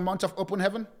us is a month of open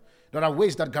heaven. There are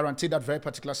ways that guarantee that very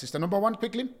particular system. Number one,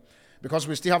 quickly, because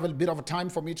we still have a bit of time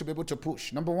for me to be able to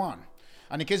push. Number one,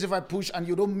 and in case if I push and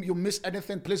you miss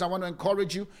anything, please, I want to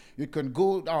encourage you. You can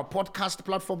go, our podcast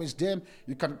platform is there.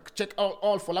 You can check out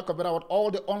all, for lack of a better word, all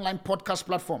the online podcast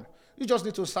platform. You just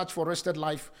need to search for Rested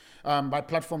Life by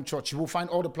Platform Church. You will find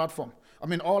all the platform.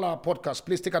 All our podcasts.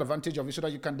 Please take advantage of it so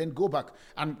that you can then go back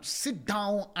and sit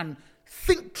down and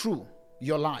think through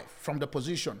your life from the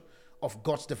position of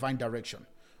God's divine direction.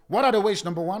 What are the ways?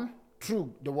 Number one,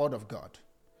 through the Word of God.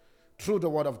 Through the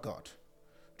Word of God.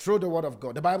 Through the Word of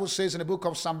God. The Bible says in the book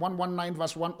of Psalm 119,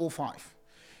 verse 105,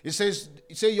 it says,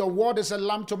 your word is a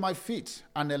lamp to my feet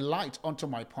and a light unto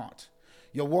my path.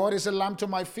 Your word is a lamp to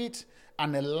my feet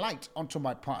and a light unto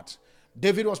my path.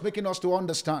 David was making us to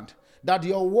understand that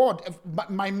your word,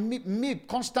 me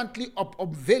constantly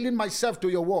unveiling myself to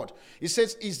your word. It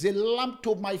says, is a lamp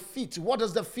to my feet. What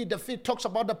is the feet? The feet talks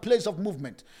about the place of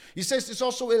movement. He says it's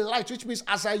also a light, which means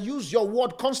as I use your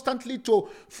word constantly to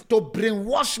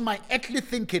brainwash my earthly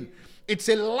thinking, it's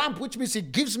a lamp, which means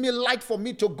it gives me light for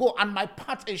me to go, and my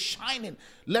path is shining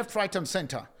left, right, and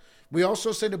center. We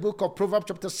also say in the book of Proverbs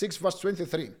chapter 6, verse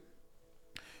 23.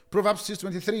 Proverbs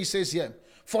 6:23 says here,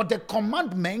 for the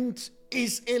commandment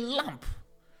is a lamp,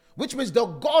 which means the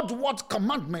God word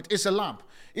commandment is a lamp.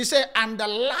 He said, and the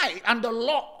light and the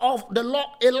law of the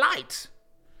law a light.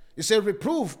 He said,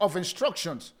 reproof of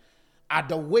instructions are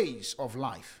the ways of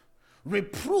life.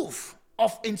 Reproof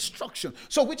of instruction.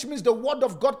 So which means the word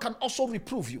of God can also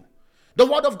reprove you. The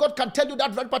word of God can tell you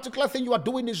that very particular thing you are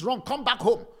doing is wrong. Come back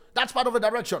home. That's part of the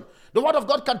direction. The word of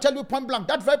God can tell you point blank,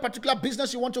 that very particular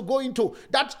business you want to go into,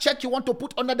 that check you want to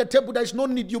put under the table, there is no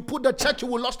need. You put the check, you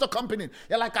will lose the company.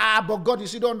 You're like, but God, you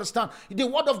see, don't understand. The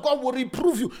word of God will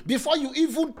reprove you. Before you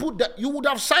even put that, you would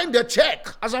have signed the check.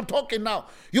 As I'm talking now,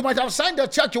 you might have signed the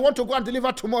check you want to go and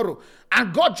deliver tomorrow.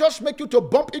 And God just make you to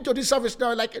bump into this service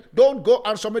now, like, don't go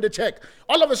and submit the check.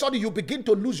 All of a sudden, you begin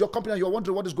to lose your company and you're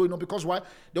wondering what is going on. Because why?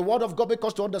 The word of God makes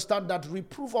us to understand that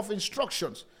reproof of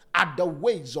instructions are the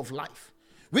ways of life,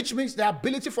 which means the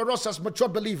ability for us as mature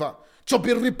believer to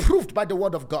be reproved by the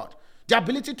word of God. The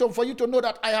ability for you to know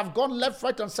that I have gone left,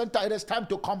 right, and center. It is time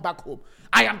to come back home.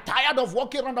 I am tired of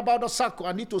walking around about the circle.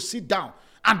 I need to sit down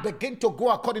and begin to go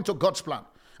according to God's plan.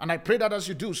 And I pray that as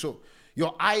you do so,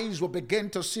 your eyes will begin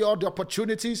to see all the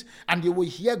opportunities and you will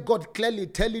hear God clearly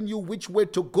telling you which way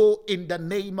to go in the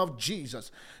name of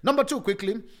Jesus. Number 2,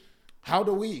 quickly, how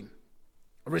do we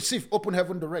receive open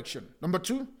heaven direction? Number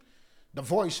 2, the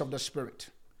voice of the Spirit.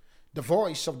 The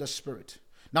voice of the Spirit.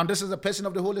 Now, this is the person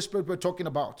of the Holy Spirit we're talking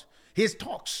about. He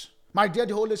talks. My dear,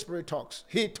 the Holy Spirit talks.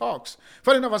 He talks.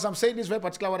 Funny enough, as I'm saying this very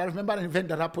particular one, I remember an event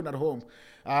that happened at home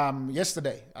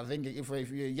yesterday. I think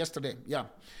yesterday, yeah.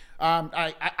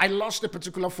 I lost a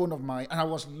particular phone of mine and I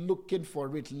was looking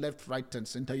for it left, right, and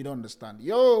center. You don't understand.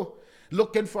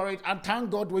 Looking for it. And thank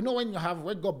God, we know when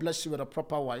God bless you with a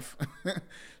proper wife.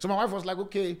 So my wife was like,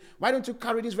 okay, why don't you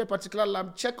carry this very particular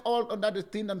lamp? Check all under the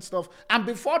thing and stuff. And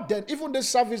before then, even the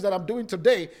service that I'm doing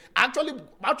today, actually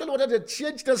wanted to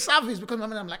change the service because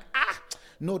I'm like,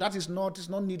 no, it's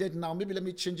not needed now. Maybe let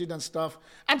me change it and stuff.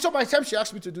 And so by the time she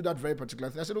asked me to do that very particular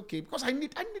thing, I said, okay, because I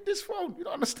need this phone. You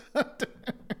don't understand.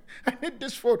 I need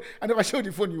this phone. And if I show you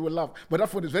the phone, you will laugh. But that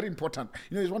phone is very important.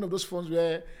 It's one of those phones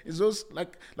where it's those,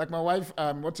 like my wife,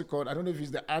 what's it called? I don't know if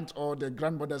it's the aunt or the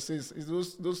grandmother says, it's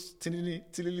those tinny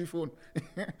phone.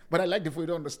 But I like the phone, you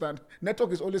don't understand.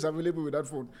 Network is always available with that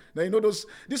phone. Now,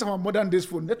 these are our modern days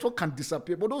phone. Network can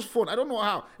disappear. But those phones, I don't know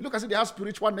how. Look as if they have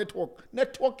spiritual network.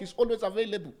 Network is always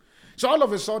available. So all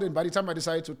of a sudden, by the time I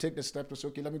decided to take the step to say,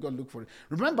 okay, let me go and look for it.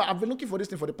 Remember, I've been looking for this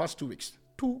thing for the past 2 weeks.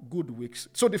 2 good weeks.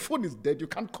 So the phone is dead. You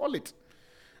can't call it.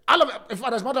 In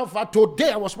fact, as a matter of fact,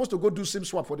 today I was supposed to go do SIM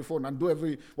swap for the phone and do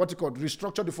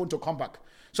restructure the phone to come back.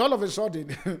 So all of a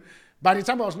sudden, by the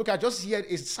time I was looking, I just heard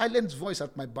a silent voice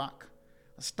at my back.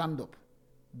 Stand up.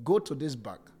 Go to this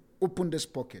bag. Open this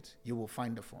pocket. You will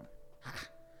find the phone. I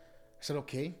said,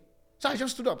 okay. So I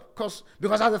just stood up because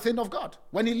that's the thing of God.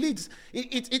 When He leads,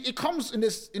 it comes in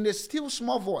a still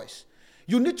small voice.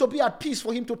 You need to be at peace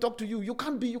for Him to talk to you. You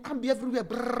can't be everywhere.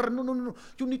 No.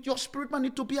 Your spirit man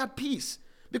need to be at peace.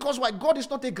 Because why? God is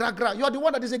not a gra-gra. You are the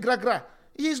one that is a gra-gra.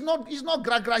 He's not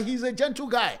gra-gra. He's a gentle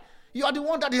guy. You are the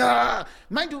one that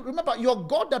mind you, remember, your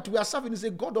God that we are serving is a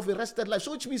God of a rested life.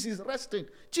 So which means He's resting.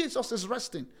 Jesus is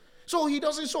resting. So He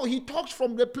talks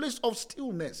from the place of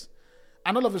stillness.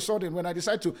 And all of a sudden, when I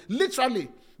decided to, literally,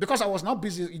 because I was now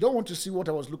busy, you don't want to see what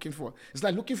I was looking for. It's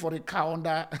like looking for a car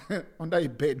under a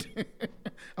bed.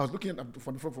 I was looking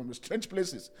from the strange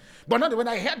places. But now when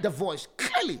I heard the voice,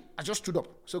 clearly, I just stood up.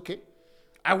 It's okay.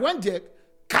 I went there,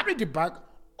 carried the bag,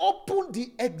 opened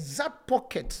the exact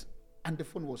pocket, and the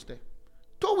phone was there.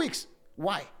 2 weeks.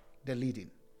 Why? The leading.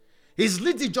 His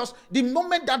leading just, the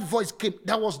moment that voice came,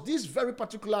 there was this very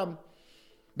particular...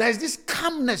 There is this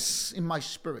calmness in my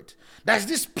spirit. There is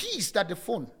this peace that the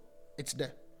phone, it's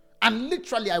there. And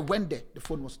literally I went there, the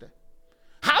phone was there.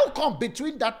 How come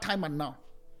between that time and now,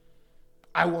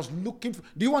 I was looking for...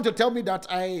 Do you want to tell me that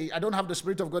I don't have the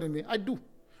Spirit of God in me? I do.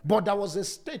 But there was a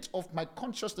state of my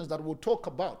consciousness that we'll talk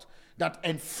about that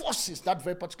enforces that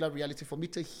very particular reality for me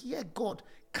to hear God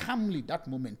calmly that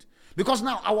moment. Because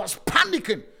now I was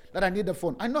panicking that I need the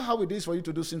phone. I know how it is for you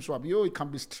to do SIM swap. It can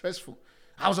be stressful.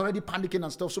 I was already panicking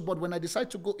and stuff. So, but when I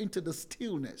decide to go into the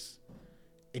stillness,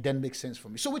 it then makes sense for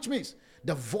me. So which means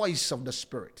the voice of the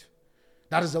Spirit.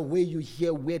 That is the way you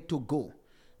hear where to go.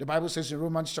 The Bible says in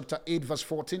Romans chapter 8 verse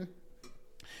 14,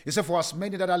 it says, for as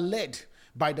many that are led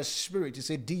by the Spirit, it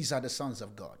says, these are the sons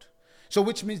of God. So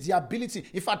which means the ability,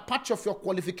 if at part of your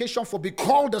qualification for be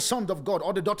called the son of God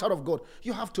or the daughter of God,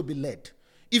 you have to be led.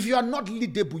 If you are not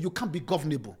leadable, you can't be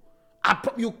governable.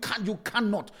 You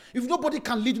cannot. If nobody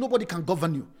can lead, nobody can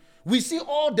govern you. We see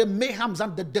all the mayhems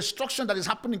and the destruction that is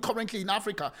happening currently in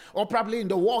Africa or probably in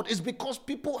the world is because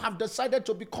people have decided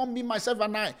to become me, myself,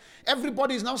 and I.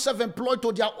 Everybody is now self-employed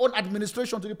to their own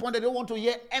administration to the point that they don't want to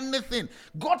hear anything.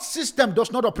 God's system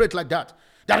does not operate like that.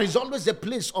 There is always a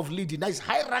place of leading. There is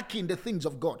hierarchy in the things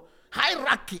of God.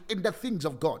 hierarchy in the things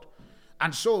of God.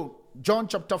 And so, John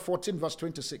chapter 14, verse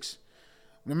 26.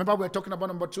 Remember, we're talking about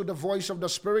number 2, the voice of the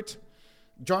Spirit.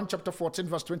 John chapter 14,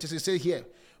 verse 26 says here,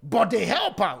 but the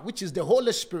helper, which is the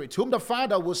Holy Spirit, whom the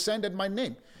Father will send in my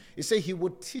name, he said he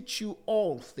will teach you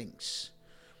all things.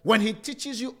 When he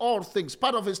teaches you all things,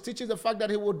 part of his teaching is the fact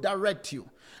that he will direct you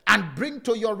and bring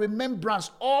to your remembrance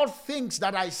all things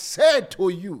that I said to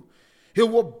you. He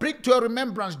will bring to your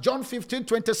remembrance. John 15,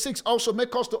 26 also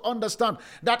make us to understand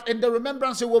that in the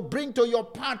remembrance he will bring to your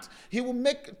part, he will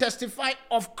make testify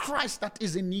of Christ that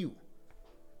is in you.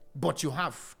 But you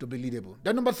have to be leadable.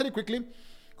 Then number 3, quickly,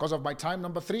 because of my time,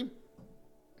 number 3.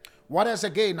 What else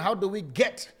again? How do we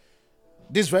get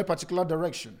this very particular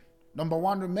direction? Number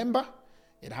 1, remember,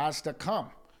 it has to come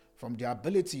from the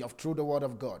ability of through the word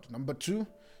of God. Number 2,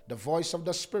 the voice of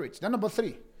the Spirit. Then number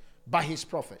 3, by his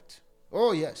prophet.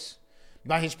 Oh yes,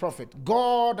 by his prophet.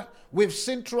 God, we've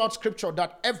seen throughout scripture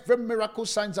that every miracle,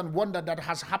 signs and wonder that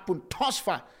has happened thus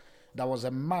far, there was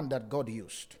a man that God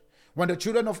used. When the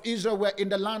children of Israel were in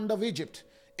the land of Egypt,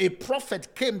 a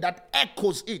prophet came that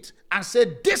echoes it and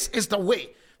said, this is the way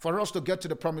for us to get to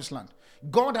the promised land.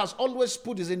 God has always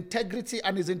put his integrity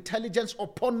and his intelligence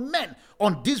upon men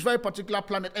on this very particular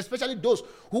planet, especially those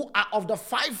who are of the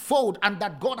fivefold and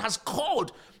that God has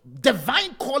called,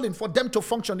 divine calling for them to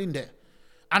function in there.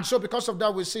 And so because of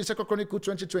that, we see 2 Chronicles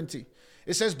 20:20.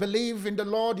 It says, believe in the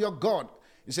Lord your God.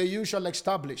 He said, you shall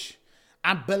establish.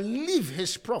 And believe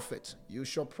his prophet, you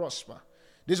shall prosper.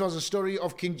 This was the story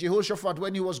of King Jehoshaphat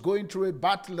when he was going through a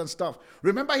battle and stuff.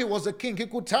 Remember, he was a king. He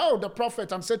could tell the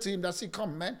prophet and say to him that, see,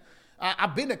 come, man,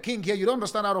 I've been a king here. You don't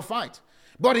understand how to fight.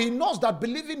 But he knows that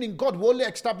believing in God will only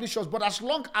establish us. But as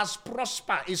long as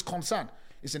prosper is concerned,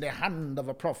 it's in the hand of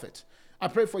a prophet. I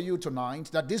pray for you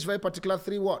tonight that these very particular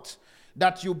 3 words,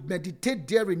 that you meditate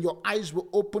therein, your eyes will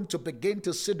open to begin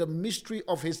to see the mystery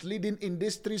of his leading in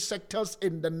these 3 sectors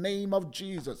in the name of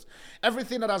Jesus.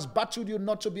 Everything that has battled you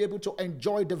not to be able to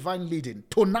enjoy divine leading,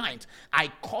 tonight, I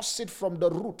curse it from the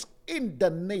root in the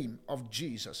name of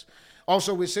Jesus.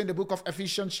 Also, we see in the book of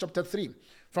Ephesians chapter 3,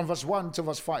 from verse 1 to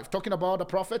verse 5, talking about the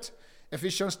prophet,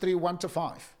 Ephesians 3, 1 to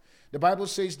 5. The Bible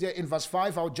says there in verse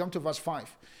 5, I'll jump to verse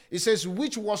 5. It says,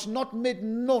 which was not made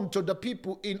known to the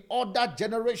people in other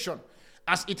generation,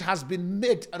 as it has been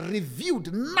made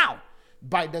revealed now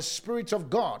by the Spirit of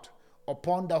God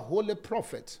upon the holy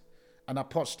prophets and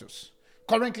apostles.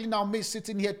 Currently now, me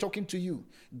sitting here talking to you,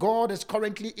 God is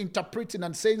currently interpreting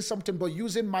and saying something, but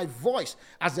using my voice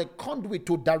as a conduit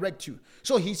to direct you.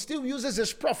 So he still uses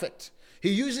his prophet, he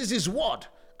uses his word,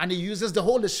 and he uses the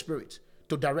Holy Spirit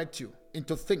to direct you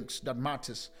into things that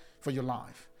matters for your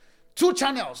life. 2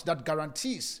 channels that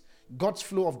guarantees God's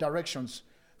flow of directions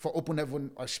for open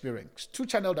heaven experience. 2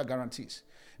 channels that guarantees.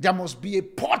 There must be a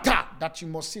porter that you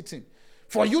must sit in.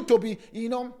 For you to be,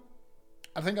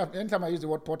 I think anytime I use the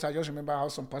word porter, I just remember how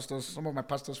some of my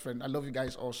pastors' friends, I love you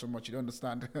guys all so much, you don't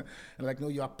understand. Like, no,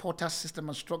 you are porter system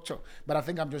and structure. But I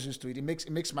think I'm just used to it.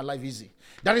 It makes my life easy.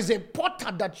 There is a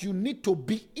porter that you need to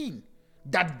be in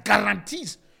that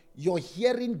guarantees you're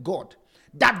hearing God.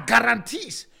 That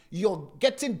guarantees you're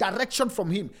getting direction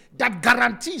from him. That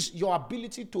guarantees your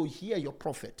ability to hear your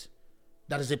prophet.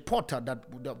 That is a porter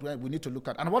that we need to look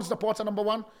at. And what's the porter number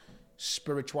 1?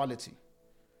 Spirituality.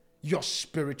 Your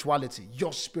spirituality.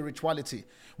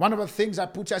 One of the things I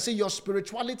put here, I say your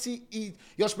spirituality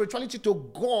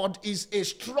to God is a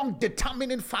strong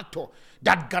determining factor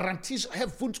that guarantees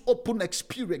heaven's open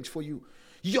experience for you.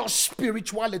 Your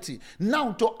spirituality.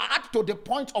 Now, to add to the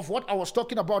point of what I was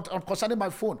talking about concerning my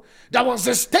phone, there was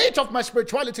a state of my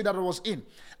spirituality that I was in.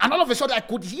 And all of a sudden, I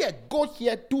could hear, go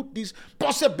here, do this.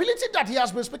 Possibility that he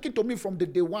has been speaking to me from the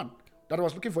day one that I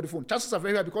was looking for the phone. Chances are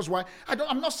very high because why? I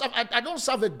don't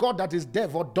serve a God that is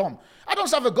deaf or dumb. I don't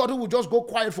serve a God who will just go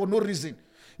quiet for no reason.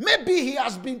 Maybe he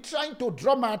has been trying to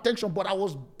draw my attention, but I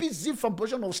was busy from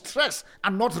position of stress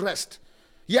and not rest.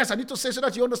 Yes, I need to say so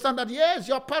that you understand that, yes,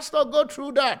 your pastor go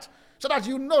through that. So that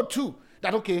you know too,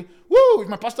 that okay, if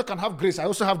my pastor can have grace, I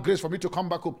also have grace for me to come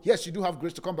back home. Yes, you do have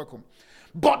grace to come back home.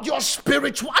 But your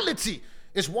spirituality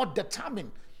is what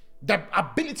determines the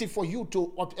ability for you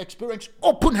to experience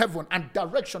open heaven and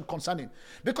direction concerning.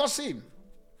 Because see,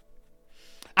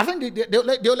 I think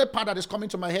the only part that is coming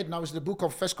to my head now is the book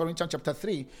of 1 Corinthians chapter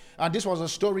 3. And this was a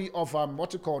story of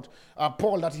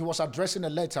Paul, that he was addressing a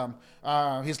letter,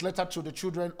 his letter to the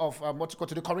children of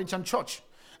to the Corinthian church.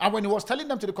 And when he was telling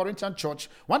them to the Corinthian church,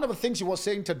 one of the things he was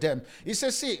saying to them, he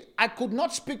says, see, I could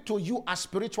not speak to you as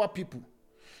spiritual people.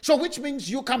 So which means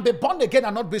you can be born again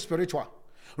and not be spiritual.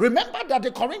 Remember that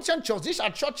the Corinthian church, these are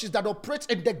churches that operate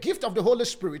in the gift of the Holy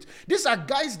Spirit. These are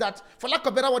guys that, for lack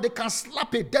of a better word, they can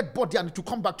slap a dead body and to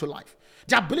come back to life.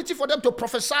 The ability for them to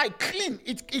prophesy clean,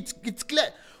 it's clear.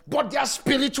 But their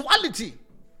spirituality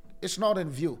is not in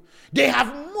view. They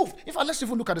have moved. Let's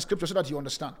even look at the scripture so that you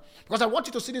understand. Because I want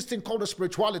you to see this thing called the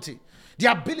spirituality.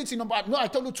 The ability, I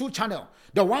told you 2 channels.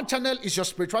 The one channel is your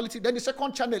spirituality. Then the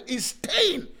second channel is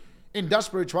staying in that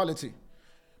spirituality.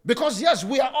 Because yes,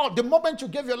 we are all, the moment you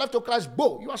give your life to Christ,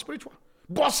 you are spiritual.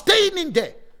 But staying in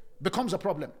there becomes a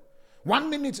problem. 1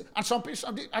 minute, and some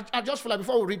people, I just feel like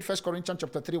before we read 1 Corinthians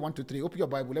chapter 3, 1-3, open your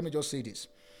Bible, let me just say this.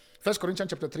 1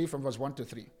 Corinthians chapter 3 from verse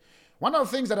 1-3. One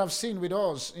of the things that I've seen with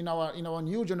us in our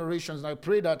new generations, and I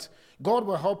pray that God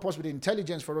will help us with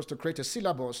intelligence for us to create a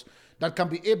syllabus that can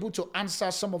be able to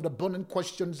answer some of the burning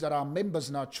questions that our members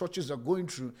in our churches are going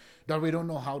through that we don't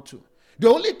know how to. The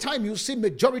only time you see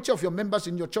majority of your members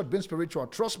in your church being spiritual,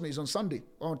 trust me, is on Sunday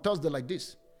or on Thursday like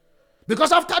this.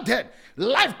 Because after that,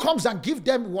 life comes and gives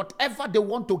them whatever they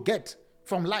want to get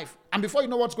from life. And before you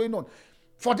know what's going on,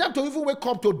 for them to even wake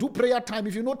up to do prayer time,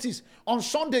 if you notice, on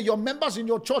Sunday, your members in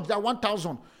your church, there are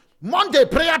 1,000. Monday,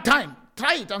 prayer time.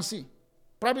 Try it and see.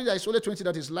 Probably there is only 20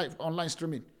 that is live, online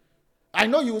streaming. I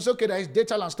know you will say, okay, there is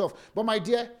data and stuff. But my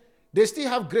dear, they still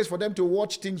have grace for them to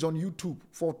watch things on YouTube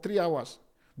for 3 hours.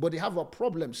 But they have a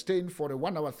problem staying for a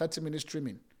 1 hour, 30 minute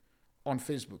streaming on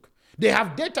Facebook. They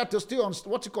have data to stay on on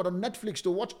Netflix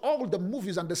to watch all the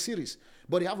movies and the series.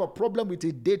 But they have a problem with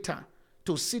the data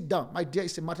to sit down. My dear,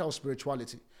 it's a matter of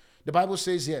spirituality. The Bible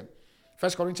says here,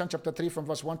 1 Corinthians chapter 3 from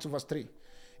verse 1 to verse 3.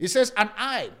 It says, and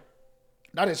I,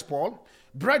 that is Paul,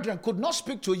 brethren, could not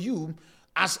speak to you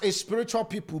as a spiritual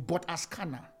people, but as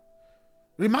carnal.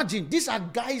 Imagine, these are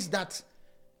guys that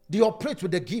they operate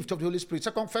with the gift of the Holy Spirit.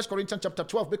 1 Corinthians chapter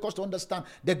 12, because to understand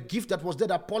the gift that was there,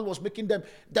 that Paul was making them,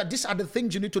 that these are the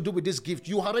things you need to do with this gift.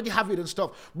 You already have it and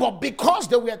stuff. But because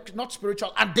they were not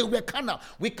spiritual and they were carnal,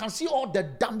 we can see all the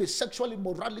damage, sexual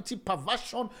immorality,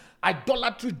 perversion,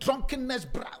 idolatry, drunkenness,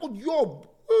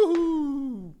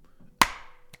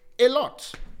 a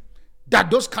lot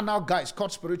that those carnal guys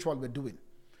called spiritual were doing.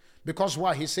 Because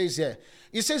why? He says here,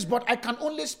 he says, but I can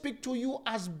only speak to you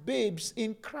as babes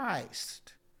in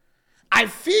Christ. I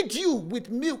feed you with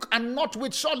milk and not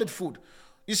with solid food.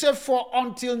 He said, for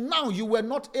until now you were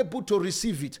not able to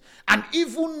receive it. And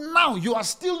even now you are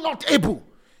still not able.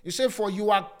 He said, for you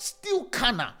are still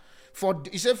carnal.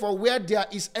 He said, for where there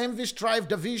is envy, strife,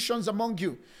 divisions among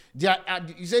you.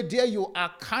 He said, there you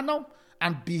are carnal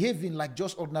and behaving like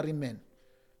just ordinary men.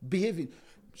 Behaving.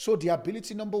 So the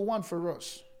ability number 1 for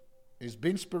us is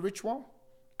being spiritual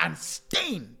and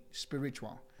staying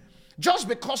spiritual. Just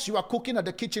because you are cooking at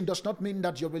the kitchen does not mean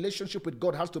that your relationship with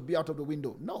God has to be out of the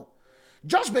window. No.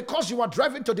 Just because you are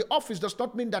driving to the office does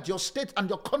not mean that your state and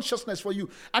your consciousness for you.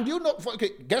 And you know,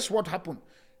 guess what happened?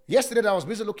 Yesterday I was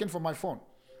busy looking for my phone.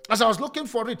 As I was looking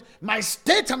for it, my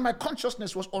state and my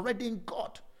consciousness was already in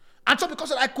God. And so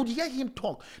because I could hear him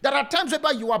talk. There are times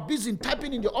where you are busy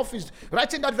typing in the office,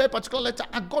 writing that very particular letter,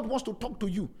 and God wants to talk to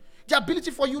you. The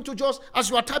ability for you to just, as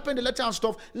you are typing the letter and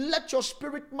stuff, let your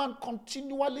spirit man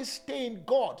continually stay in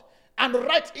God. And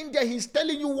right in there, he's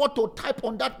telling you what to type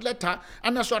on that letter.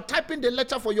 And as you are typing the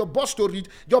letter for your boss to read,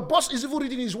 your boss is even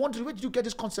reading, he's wondering, where did you get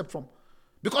this concept from?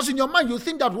 Because in your mind, you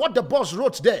think that what the boss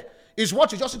wrote there is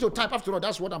what you just need to type. After all,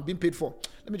 that's what I'm being paid for.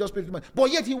 Let me just pay the money. But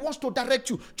yet he wants to direct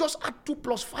you. Just add 2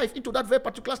 + 5 into that very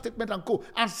particular statement and go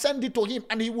and send it to him.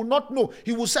 And he will not know.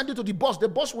 He will send it to the boss. The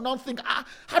boss will now think,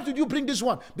 how did you bring this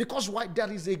one? Because why? There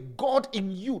is a God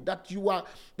in you that you are,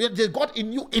 there's a God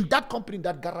in you in that company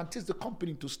that guarantees the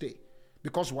company to stay.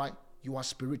 Because why? You are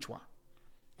spiritual.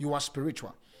 You are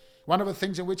spiritual. One of the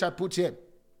things in which I put here,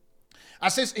 I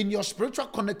says, in your spiritual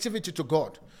connectivity to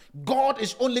God, God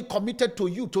is only committed to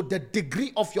you to the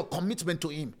degree of your commitment to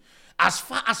him. As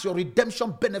far as your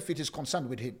redemption benefit is concerned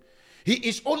with him. He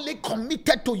is only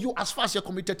committed to you as far as you're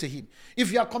committed to him.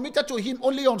 If you are committed to him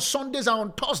only on Sundays and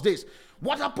on Thursdays,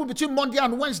 what happened between Monday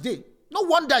and Wednesday? No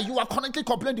wonder you are currently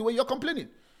complaining the way you're complaining.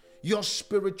 Your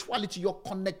spirituality, your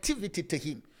connectivity to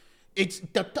him, it's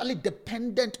totally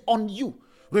dependent on you.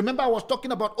 Remember I was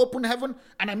talking about open heaven,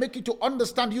 and I make you to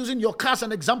understand using your car as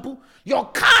an example. Your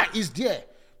car is there,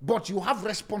 but you have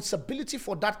responsibility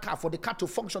for that car, for the car to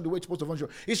function the way it's supposed to function.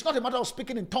 It's not a matter of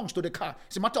speaking in tongues to the car.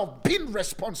 It's a matter of being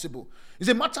responsible. It's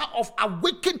a matter of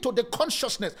awakening to the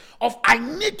consciousness of I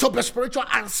need to be spiritual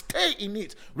and stay in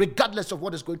it, regardless of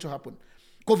what is going to happen.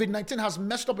 COVID-19 has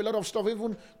messed up a lot of stuff.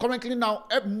 Even currently now,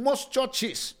 most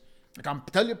churches, I can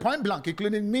tell you point blank,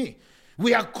 including me,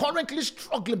 we are currently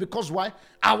struggling because why?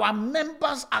 Our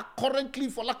members are currently,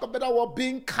 for lack of a better word,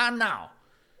 being carnal.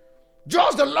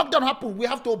 Just the lockdown happened, we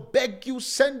have to beg you,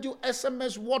 send you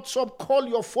SMS, WhatsApp, call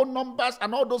your phone numbers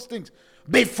and all those things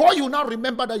before you now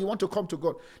remember that you want to come to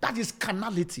God. That is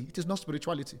carnality. It is not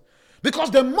spirituality. Because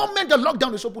the moment the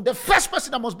lockdown is open, the first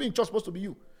person that must be in church is supposed to be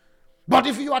you. But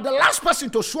if you are the last person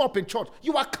to show up in church,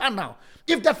 you are carnal.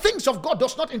 If the things of God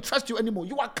does not interest you anymore,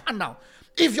 you are carnal.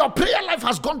 If your prayer life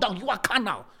has gone down, you are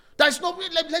carnal. There is no,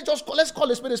 let's call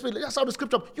a spade a spade. That's how the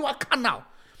scripture, you are carnal.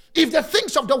 If the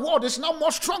things of the world is now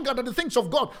more stronger than the things of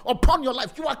God upon your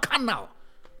life, you are carnal.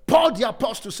 Paul the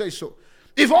apostle says so.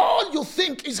 If all you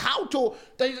think is how to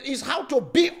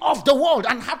be of the world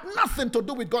and have nothing to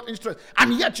do with God's interest,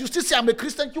 and yet you still say I'm a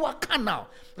Christian, you are carnal.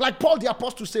 Like Paul the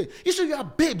apostle say, you say you are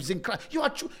babes in Christ. You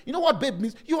are you know what babe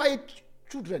means? You are a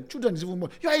children. Children is even more.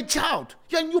 You are a child.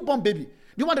 You are a newborn baby.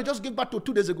 The one that just gave birth to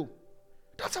 2 days ago.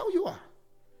 That's how you are.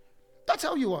 That's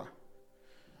how you are.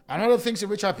 Another things in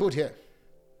which I put here.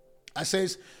 I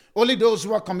says, only those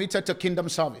who are committed to kingdom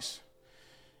service,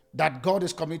 that God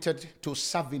is committed to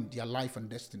serving their life and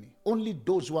destiny. Only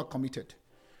those who are committed.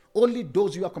 Only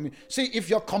those who are committed. See, if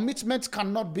your commitment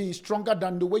cannot be stronger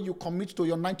than the way you commit to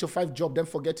your 9-to-5 job, then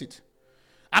forget it.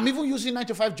 I'm even using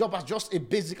 9-to-5 job as just a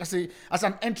basic, as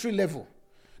an entry level.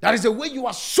 That is the way you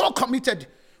are so committed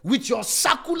with your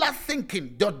circular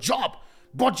thinking, the job,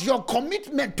 but your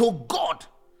commitment to God.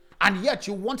 And yet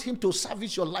you want him to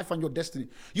service your life and your destiny.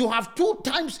 You have 2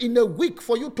 times in a week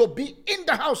for you to be in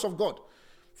the house of God.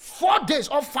 4 days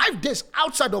or 5 days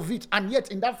outside of it. And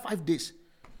yet in that 5 days,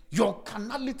 your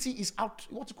carnality is out,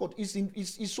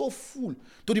 is so full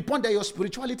to the point that your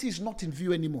spirituality is not in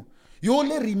view anymore. You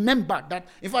only remember that.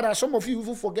 In fact, some of you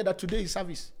even forget that today is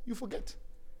service. You forget.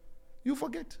 You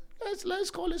forget.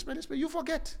 Let's call it spade. You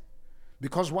forget.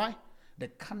 Because why? The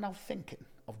carnal thinking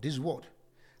of this world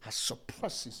has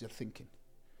suppresses your thinking.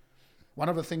 One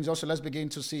of the things also let's begin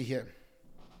to see here.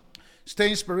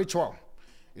 Staying spiritual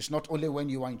is not only when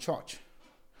you are in church.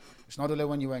 It's not only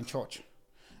when you are in church.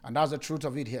 And that's the truth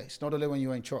of it here. It's not only when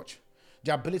you are in church.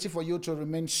 The ability for you to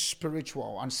remain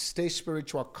spiritual and stay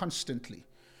spiritual constantly.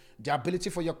 The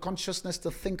ability for your consciousness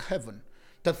to think heaven,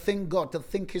 to think God, to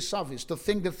think his service, to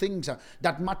think the things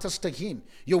that matters to him.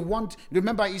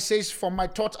 Remember he says, for my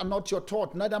thoughts are not your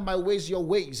thoughts, neither my ways your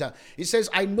ways. He says,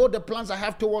 I know the plans I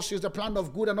have towards you is the plan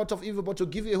of good and not of evil, but to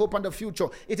give you a hope and the future.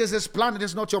 It is his plan, it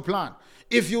is not your plan.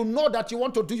 If you know that you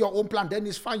want to do your own plan, then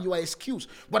it's fine, you are excused.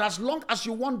 But as long as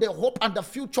you want the hope and the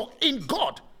future in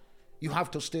God, you have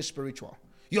to stay spiritual.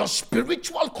 Your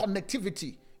spiritual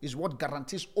connectivity is what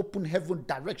guarantees open heaven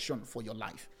direction for your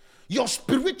life. Your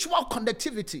spiritual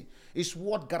connectivity is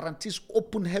what guarantees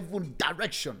open heaven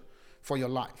direction for your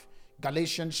life.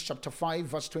 Galatians chapter 5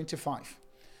 verse 25.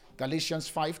 Galatians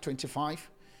 5:25.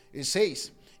 It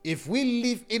says, if we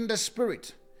live in the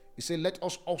Spirit, it says, let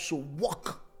us also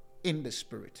walk in the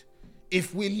Spirit.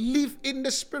 If we live in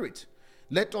the Spirit,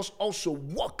 let us also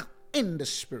walk in the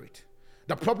Spirit.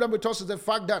 The problem with us is the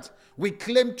fact that we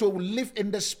claim to live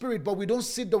in the Spirit, but we don't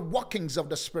see the workings of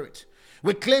the Spirit.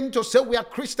 We claim to say we are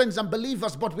Christians and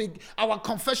believers, but our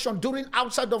confession during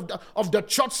outside of the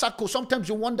church circle, sometimes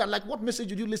you wonder, like, what message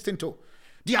did you listen to?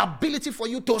 The ability for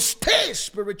you to stay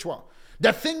spiritual.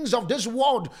 The things of this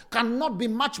world cannot be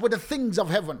matched with the things of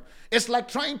heaven. It's like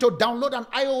trying to download an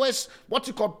iOS,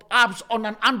 apps on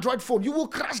an Android phone. You will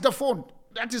crash the phone.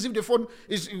 That is if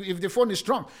the phone is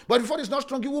strong. But if the phone is not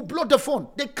strong, you will blow the phone.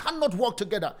 They cannot work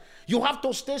together. You have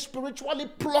to stay spiritually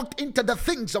plugged into the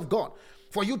things of God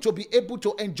for you to be able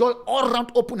to enjoy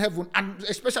all-round open heaven, and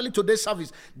especially today's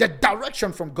service, the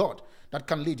direction from God that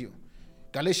can lead you.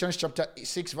 Galatians chapter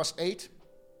 6 verse 8.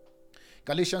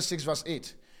 Galatians 6 verse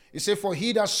 8. It says, for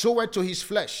he that soweth to his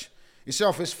flesh, he said,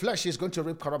 of his flesh he is going to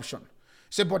reap corruption. He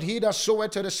said, but he that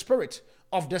soweth to the Spirit,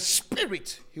 of the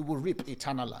Spirit he will reap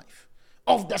eternal life.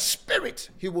 Of the Spirit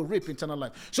he will reap eternal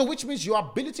life. So which means your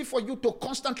ability for you to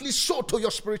constantly sow to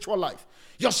your spiritual life.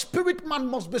 Your spirit man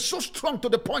must be so strong to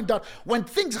the point that when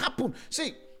things happen,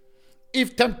 see,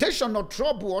 if temptation or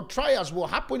trouble or trials will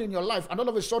happen in your life and all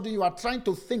of a sudden you are trying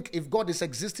to think if God is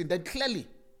existing, then clearly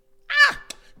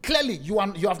you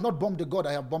have not bumped the God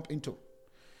I have bumped into.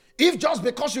 If just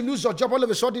because you lose your job all of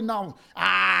a sudden now,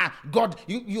 God,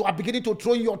 you are beginning to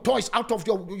throw your toys out of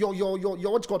your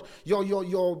what's called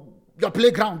your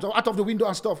playground or out of the window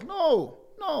and stuff.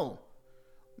 No.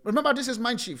 Remember, this is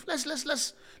mind shift.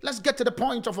 Let's get to the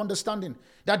point of understanding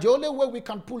that the only way we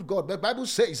can pull God, the Bible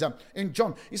says in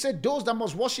John, he said, those that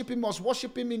must worship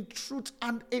him in truth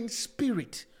and in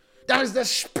spirit. That is the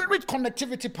spirit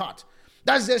connectivity part.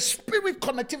 That's the spirit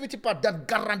connectivity part that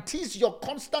guarantees your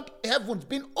constant heavens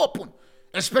being open,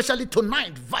 especially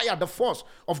tonight via the force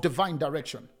of divine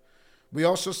direction. We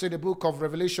also see the book of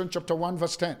Revelation chapter 1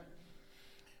 verse 10.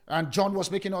 And John was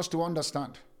making us to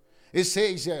understand. It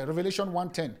says here, Revelation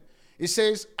 1:10, it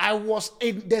says, I was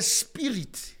in the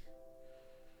Spirit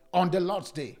on the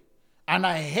Lord's day, and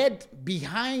I heard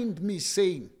behind me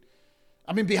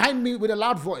with a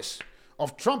loud voice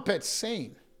of trumpets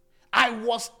saying, I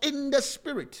was in the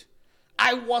Spirit.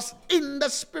 I was in the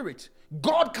Spirit.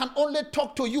 God can only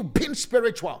talk to you being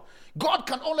spiritual. God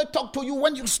can only talk to you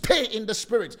when you stay in the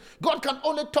Spirit. God can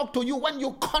only talk to you when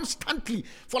you constantly,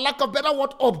 for lack of better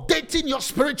word, updating your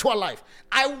spiritual life.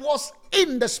 I was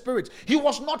in the Spirit. He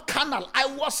was not carnal. I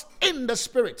was in the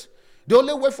Spirit. The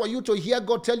only way for you to hear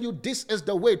God tell you this is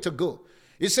the way to go.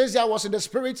 It says I was in the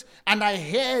Spirit, and I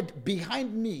heard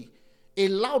behind me a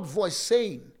loud voice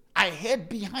saying, I heard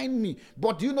behind me.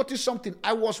 But do you notice something?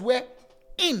 I was where?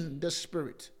 In the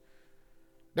Spirit.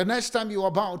 The next time you are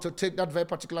about to take that very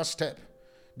particular step,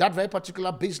 that very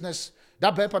particular business,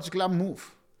 that very particular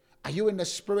move, are you in the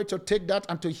Spirit to take that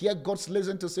and to hear God's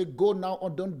listen to say, go now or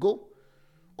don't go?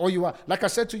 Or you are, like I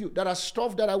said to you, there are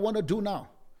stuff that I want to do now.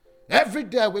 Every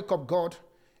day I wake up, God,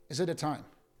 is it the time?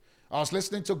 I was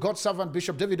listening to God's servant,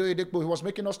 Bishop David Oyedepo. He was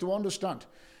making us to understand.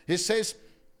 He says,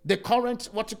 the current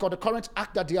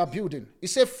act that they are building. He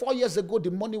said 4 years ago, the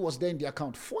money was there in the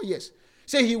account. 4 years.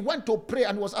 Say he went to pray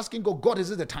and was asking God, God,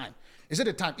 is it the time? Is it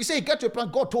the time? He said he got to a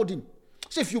point, God told him,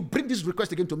 say, if you bring this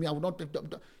request again to me, I will not.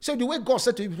 So the way God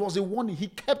said to him, it was a warning. He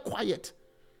kept quiet.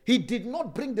 He did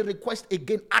not bring the request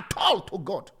again at all to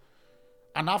God.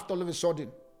 And after all of a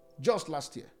sudden, just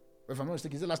last year, if I'm not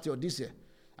mistaken, is it last year or this year?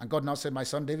 And God now said, my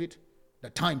son David, the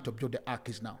time to build the ark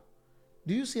is now.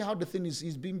 Do you see how the thing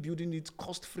is being building? It's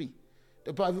cost-free.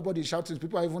 Everybody is shouting.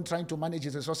 People are even trying to manage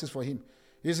his resources for him.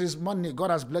 It's his money. God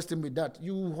has blessed him with that.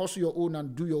 You hustle your own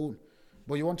and do your own.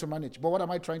 But you want to manage. But what am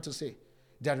I trying to say?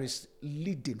 There is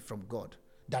leading from God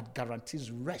that guarantees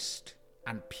rest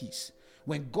and peace.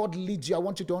 When God leads you, I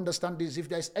want you to understand this. If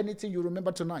there's anything you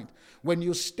remember tonight, when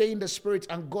you stay in the Spirit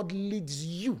and God leads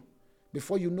you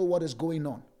before you know what is going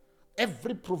on,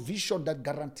 every provision that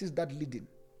guarantees that leading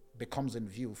becomes in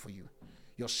view for you.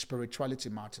 Your spirituality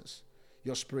matters.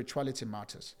 Your spirituality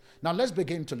matters. Now let's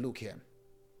begin to look here.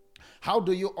 How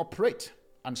do you operate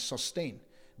and sustain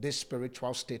this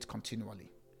spiritual state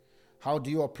continually? How do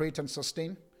you operate and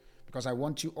sustain? Because I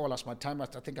want you all, as my time, I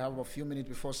think I have a few minutes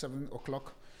before 7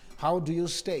 o'clock. How do you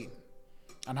stay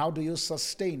and how do you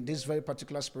sustain this very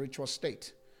particular spiritual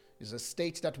state? It's a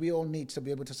state that we all need to be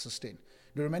able to sustain.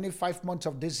 The remaining 5 months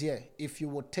of this year, if you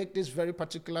will take this very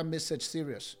particular message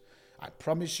serious, I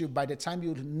promise you, by the time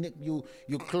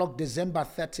you clock December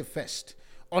 31st,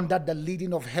 under the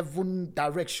leading of heaven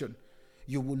direction,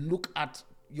 you will look at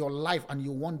your life and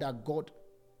you wonder, God,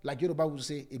 like Yoruba would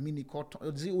say,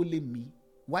 is it only me?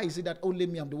 Why is it that only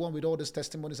me? I'm the one with all these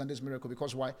testimonies and this miracle.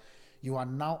 Because why? You are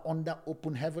now under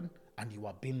open heaven and you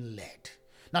are being led.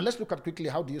 Now let's look at quickly,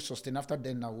 how do you sustain? After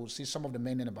then, now we'll see some of the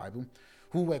men in the Bible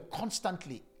who were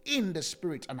constantly in the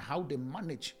Spirit and how they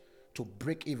managed to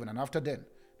break even. And after then,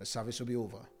 the service will be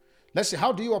over. Let's see,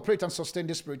 how do you operate and sustain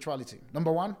this spirituality?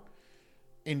 Number one,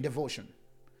 in devotion.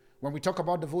 When we talk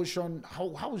about devotion,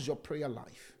 how is your prayer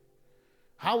life?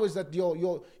 How is that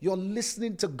you're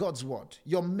listening to God's word,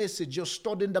 your message, you're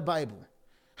studying the Bible?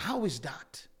 How is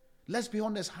that? Let's be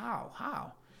honest,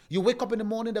 how? You wake up in the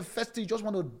morning, the first thing you just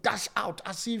want to dash out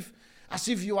as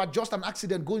if you are just an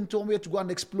accident going somewhere to go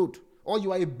and explode. Or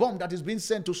you are a bomb that is being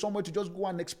sent to somewhere to just go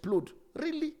and explode.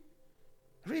 Really?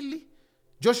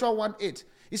 Joshua 1:8.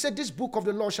 He said, this book of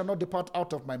the law shall not depart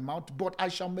out of my mouth, but I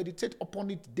shall meditate upon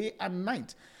it day and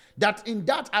night, that in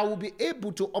that I will be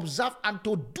able to observe and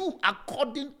to do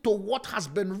according to what has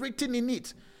been written in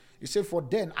it. He said, for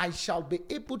then I shall be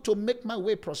able to make my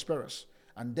way prosperous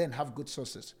and then have good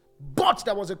sources. But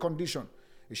there was a condition.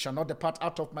 It shall not depart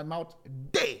out of my mouth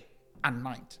day and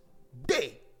night.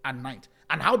 Day and night.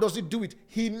 And how does he do it?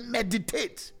 He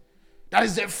meditates. That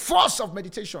is the force of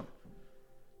meditation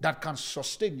that can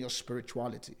sustain your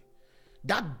spirituality.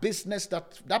 That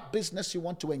business you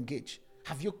want to engage,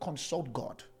 have you consulted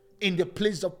God in the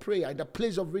place of prayer, in the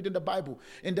place of reading the Bible,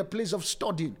 in the place of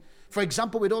studying? For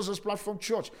example, with us as Platform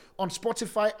Church, on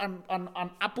Spotify and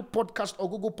Apple Podcast or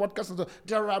Google Podcast,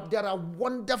 there are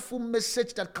wonderful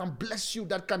messages that can bless you,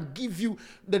 that can give you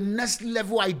the next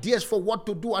level ideas for what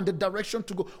to do and the direction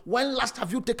to go. When last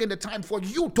have you taken the time for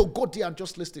you to go there and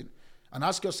just listen and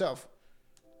ask yourself,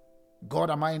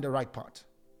 God, am I in the right path?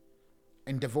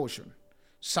 In devotion.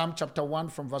 Psalm chapter 1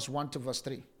 from verse 1 to verse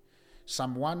 3.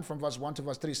 Psalm 1 from verse 1 to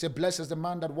verse 3. Say, blessed is the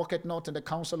man that walketh not in the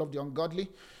counsel of the ungodly,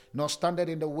 nor standeth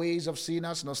in the ways of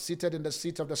sinners, nor sitteth in the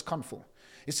seat of the scornful.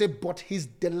 He said, but his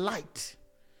delight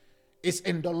is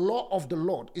in the law of the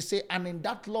Lord. He said, and in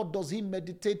that law does he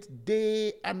meditate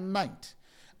day and night.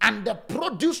 and the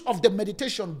produce of the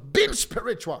meditation being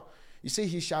spiritual, he said,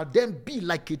 he shall then be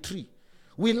like a tree.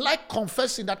 We like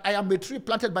confessing that I am a tree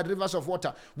planted by the rivers of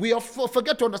water. We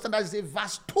forget to understand that is a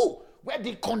verse 2, where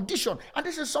the condition, and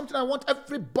this is something I want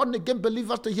every born again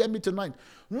believers to hear me tonight.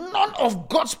 None of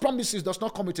God's promises does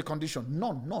not come with a condition.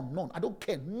 None. I don't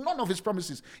care. None of his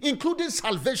promises, including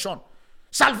salvation.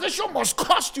 Salvation must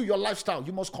cost you your lifestyle.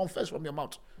 You must confess from your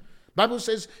mouth. Bible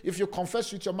says if you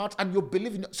confess with your mouth and you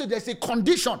believe in it, so there's a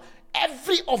condition.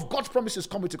 Every of God's promises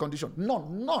come with a condition.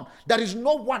 None. There is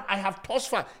no one I have thus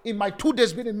far in my 2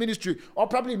 days being in ministry, or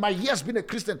probably in my years being a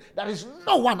Christian, there is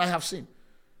no one I have seen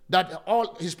that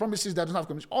all his promises that don't have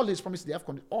condition. All his promises, they have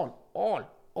condition.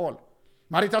 All.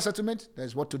 Marital settlement,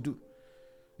 there's what to do.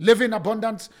 Living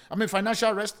abundance,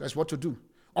 financial rest, there's what to do.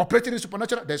 Operating in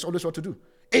supernatural, there's always what to do.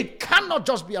 It cannot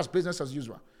just be as business as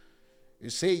usual.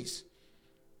 It says,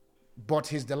 but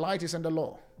his delight is in the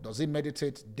law. Does he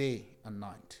meditate day and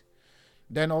night?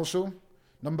 Then also,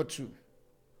 number 2,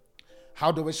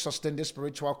 how do we sustain this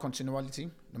spiritual continuity?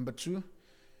 Number 2,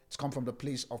 it's come from the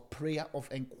place of prayer of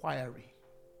inquiry.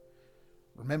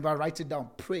 Remember, write it down,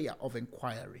 prayer of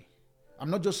inquiry. I'm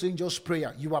not just saying just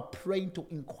prayer. You are praying to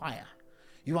inquire.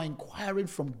 You are inquiring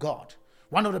from God.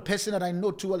 One of the person that I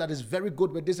know too well that is very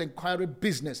good with this inquiry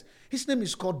business, his name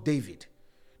is called David.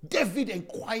 David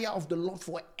inquired of the Lord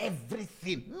for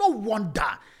everything. No wonder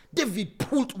David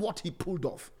pulled what he pulled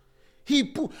off.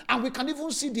 And we can even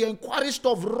see the inquiry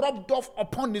stuff rubbed off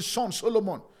upon his son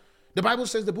Solomon. The Bible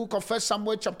says, the book of 1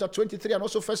 Samuel chapter 23 and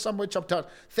also 1 Samuel chapter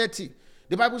 30.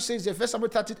 The Bible says in 1 Samuel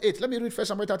 38. Let me read 1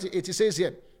 Samuel 38. It says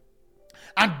here,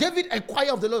 and David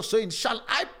inquired of the Lord, saying, shall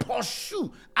I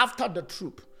pursue after the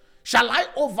troop? Shall I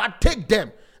overtake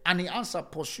them? And he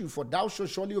answered, pursue, for thou shalt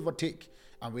surely overtake,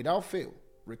 and without fail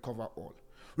recover all.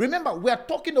 Remember, we are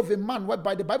talking of a man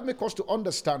whereby the Bible makes us to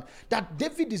understand that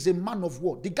David is a man of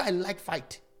war. The guy like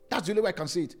fight. That's the only way I can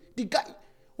say it. The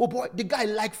guy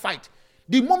like fight.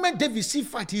 The moment David see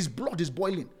fight, his blood is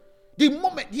boiling. The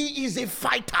moment he is a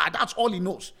fighter, that's all he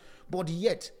knows. But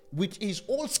yet, with his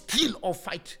own skill of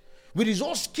fight, with his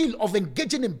own skill of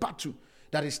engaging in battle,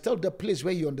 that is still the place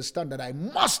where you understand that I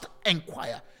must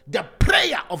inquire. The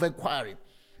prayer of inquiry.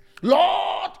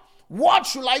 Lord, what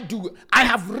should I do? I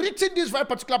have written this very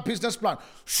particular business plan.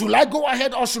 Should I go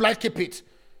ahead or should I keep it?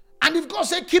 And if God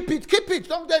say keep it.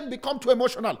 Don't then become too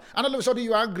emotional. And all of a sudden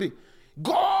you are angry.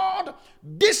 God,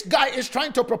 this guy is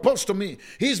trying to propose to me.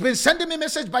 He's been sending me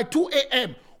message by 2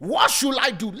 a.m. What should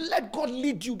I do? Let God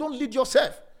lead you. Don't lead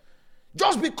yourself.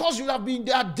 Just because they are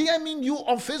DMing you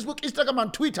on Facebook, Instagram,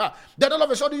 and Twitter, then all of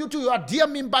a sudden you are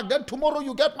DMing back. Then tomorrow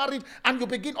you get married and you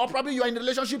begin, or probably you are in a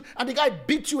relationship and the guy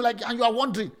beats you and you are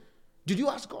wondering, did you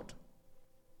ask God?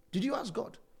 Did you ask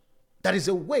God? There is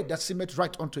a way that seemeth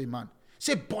right unto a man.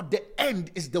 Say, but the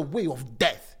end is the way of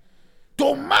death.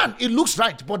 To man, it looks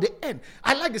right, but the end.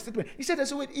 I like the statement. He said,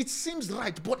 there's a way, it seems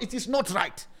right, but it is not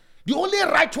right. The only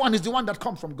right one is the one that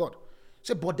comes from God.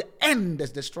 Say, but the end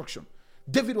is destruction.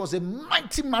 David was a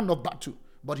mighty man of battle,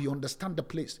 but he understands the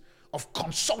place of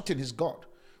consulting his God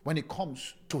when it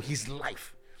comes to his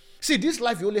life. See, this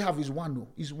life you only have is one.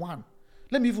 Is one.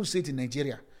 Let me even say it in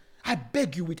Nigeria. I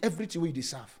beg you with everything you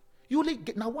deserve. You only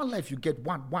get, now one life you get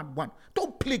one.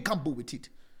 Don't play gamble with it.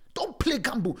 Don't play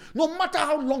gamble. No matter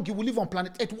how long you will live on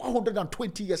planet Earth,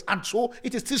 120 years, and so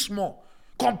it is still small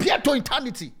compared to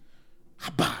eternity.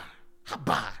 Haba.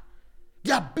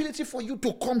 The ability for you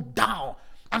to come down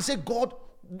and say, God,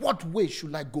 what way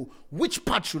should I go? Which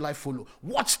path should I follow?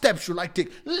 What steps should I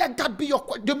take? Let that be your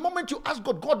question. The moment you ask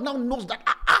God, God now knows that,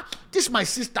 this is my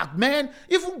sister, man.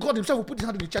 Even God himself will put his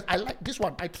hand in the chest. I like this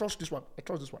one. I trust this one.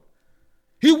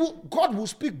 God will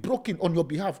speak broken on your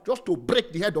behalf just to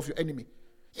break the head of your enemy.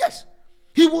 Yes.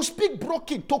 He will speak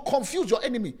broken to confuse your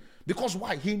enemy. Because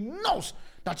why? He knows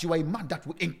that you are a man that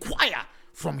will inquire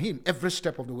from him every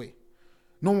step of the way.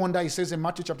 No wonder he says in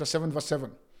Matthew chapter 7 verse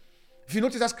 7. If you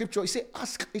notice that scripture, he says,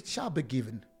 ask, it shall be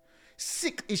given.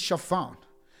 Seek, it shall found.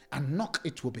 And knock,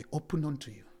 it will be opened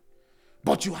unto you.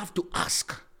 But you have to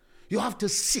ask. You have to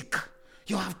seek.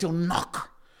 You have to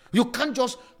knock. You can't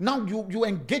just, now you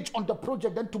engage on the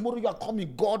project, then tomorrow you are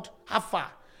coming. God, how far?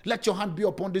 Let your hand be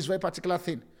upon this very particular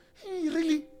thing. Hey,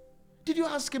 really? Did you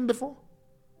ask him before?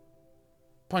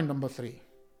 Point number 3.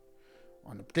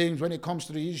 On the things when it comes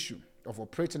to the issue of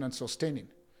operating and sustaining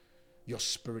your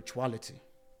spirituality.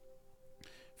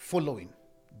 Following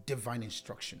divine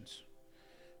instructions.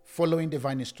 Following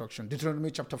divine instruction.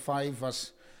 Deuteronomy chapter 5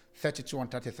 verse 32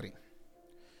 and 33.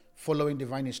 Following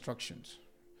divine instructions.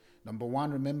 Number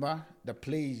 1, remember the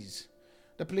place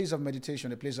of meditation,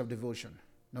 the place of devotion.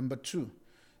 Number 2,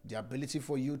 the ability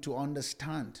for you to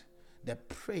understand the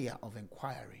prayer of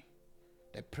inquiry.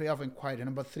 The prayer of inquiry.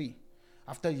 Number 3,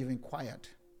 after you've inquired,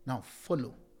 now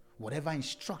follow whatever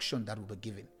instruction that will be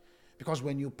given. Because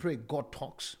when you pray, God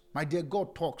talks. My dear,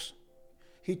 God talks.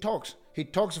 He talks. He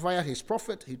talks via his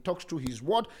prophet. He talks through his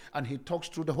word. And he talks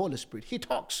through the Holy Spirit. He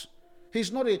talks.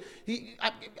 He's not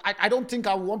I don't think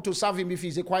I want to serve him if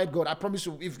he's a quiet God. I promise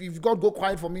you, if God go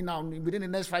quiet for me now, within the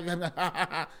next 5 years,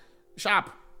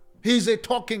 sharp. He's a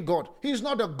talking God. He's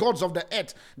not the gods of the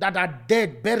earth that are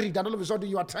dead, buried, and all of a sudden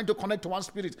you are trying to connect to one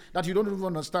spirit that you don't even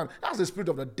understand. That's the spirit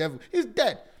of the devil. He's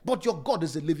dead. But your God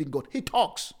is a living God. He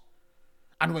talks.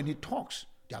 And when he talks,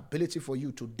 the ability for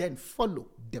you to then follow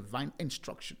divine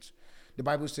instructions. The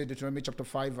Bible says, Deuteronomy chapter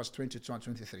 5, verse 22 and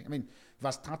 23.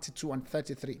 Verse 32 and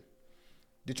 33.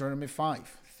 Deuteronomy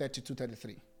 5, 32,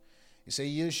 33. It says,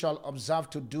 you shall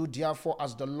observe to do therefore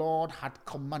as the Lord had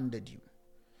commanded you.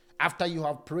 After you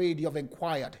have prayed, you have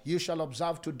inquired. You shall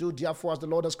observe to do therefore as the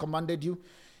Lord has commanded you.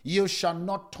 You shall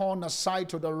not turn aside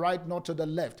to the right nor to the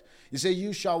left. He says,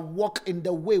 you shall walk in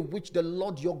the way which the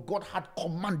Lord your God had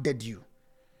commanded you.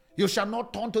 You shall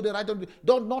not turn to the right.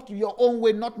 Don't, not your own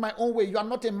way, not my own way. You are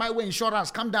not in my way insurance.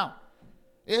 Calm down.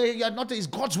 You are not. It's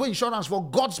God's way insurance for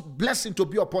God's blessing to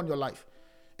be upon your life.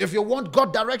 If you want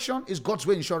God direction, it's God's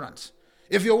way insurance.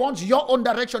 If you want your own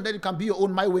direction, then it can be your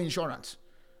own my way insurance.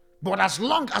 But as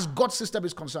long as God's system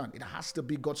is concerned, it has to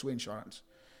be God's way insurance.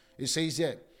 It says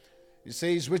here, it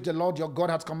says, which the Lord your God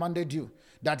hath commanded you,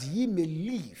 that ye may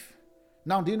live.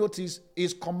 Now, do you notice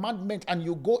his commandment, and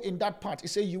you go in that part, it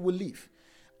says you will live.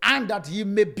 And that ye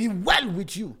may be well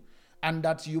with you, and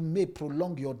that you may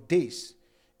prolong your days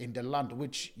in the land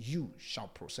which you shall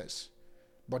possess.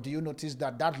 But do you notice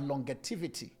that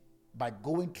longevity, by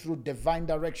going through divine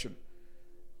direction,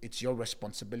 it's your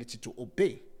responsibility to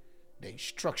obey the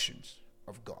instructions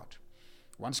of God.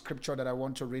 One scripture that I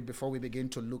want to read before we begin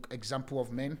to look example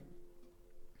of men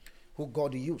who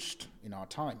God used in our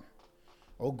time,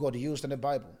 or God used in the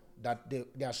Bible, that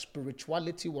their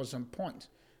spirituality was on point,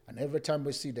 and every time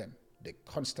we see them, they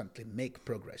constantly make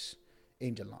progress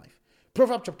in their life.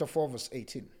 Proverbs chapter 4 verse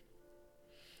 18.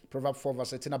 Proverbs 4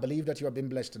 verse 18. I believe that you have been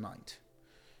blessed tonight.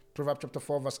 Proverbs chapter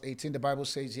 4 verse 18, the Bible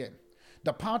says here,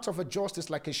 the path of a just is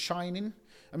like a shining,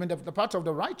 the path of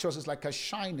the righteous is like a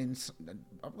shining,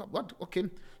 what? Okay,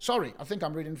 sorry, I think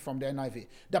I'm reading from the NIV.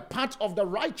 The path of the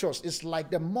righteous is like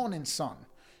the morning sun,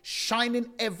 shining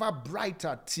ever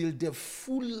brighter till the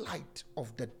full light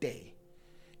of the day.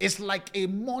 It's like a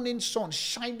morning sun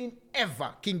shining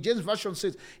ever. King James Version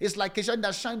says, it's like a sun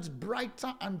that shines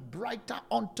brighter and brighter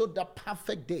unto the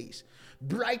perfect days.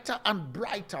 Brighter and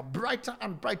brighter, brighter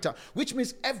and brighter, which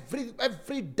means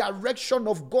every direction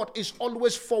of God is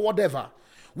always forward ever.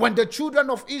 When the children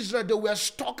of Israel, they were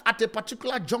stuck at a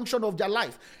particular junction of their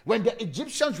life, when the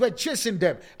Egyptians were chasing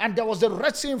them and there was the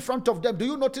Red Sea in front of them, do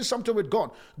you notice something with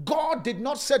God? God did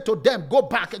not say to them, go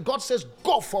back. God says,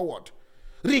 go forward.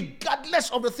 Regardless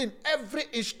of the thing, every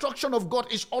instruction of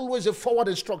God is always a forward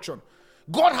instruction.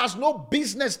 God has no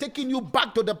business taking you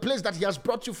back to the place that he has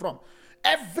brought you from.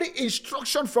 Every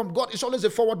instruction from God is always a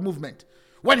forward movement.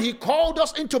 When he called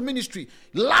us into ministry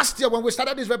last year, when we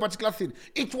started this very particular thing,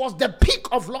 it was the peak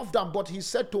of lockdown, but he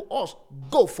said to us,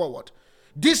 go forward.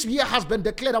 This year has been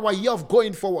declared our year of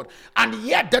going forward. And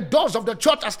yet the doors of the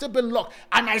church are still being locked.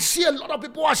 And I see a lot of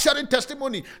people are sharing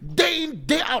testimony day in,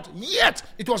 day out. Yet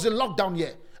it was a lockdown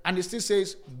year. And it still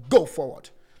says, go forward.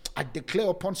 I declare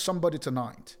upon somebody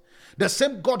tonight, the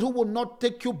same God who will not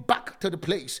take you back to the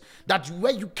place that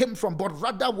where you came from, but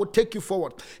rather will take you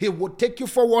forward. He will take you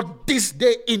forward this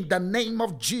day in the name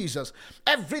of Jesus.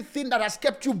 Everything that has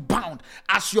kept you bound,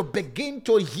 as you begin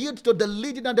to yield to the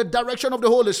leading and the direction of the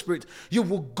Holy Spirit, you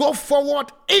will go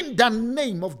forward in the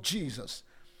name of Jesus.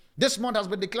 This month has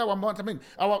been declared our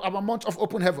month of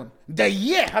open heaven. The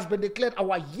year has been declared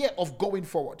our year of going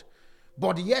forward.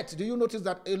 But yet, do you notice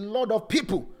that a lot of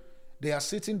people, they are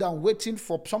sitting down waiting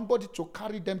for somebody to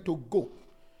carry them to go.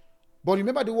 But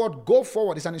remember, the word go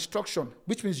forward is an instruction,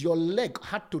 which means your leg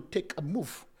had to take a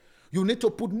move. You need to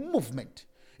put movement.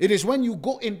 It is when you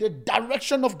go in the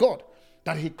direction of God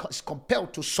that he is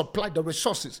compelled to supply the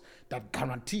resources that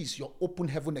guarantees your open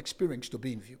heaven experience to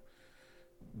be in view.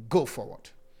 Go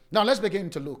forward. Now let's begin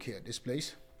to look here, this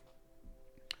place.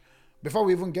 Before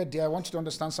we even get there, I want you to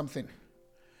understand something.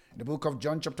 In the book of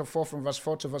John chapter 4 from verse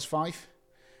 4 to verse 5,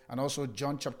 and also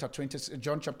John chapter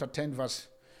 10 verse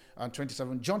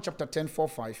 27, John chapter 10, 4,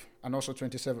 5, and also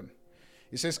 27.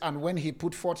 It says, and when he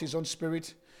put forth his own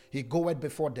spirit, he goeth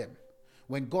before them.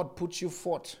 When God puts you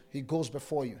forth, he goes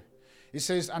before you. He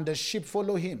says, and the sheep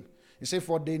follow him. He says,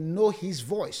 for they know his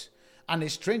voice, and a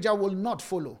stranger will not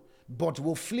follow, but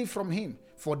will flee from him,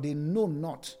 for they know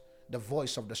not the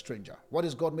voice of the stranger. What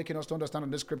is God making us to understand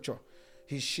in this scripture?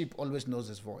 His sheep always knows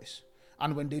his voice.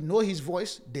 And when they know his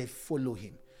voice, they follow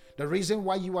him. The reason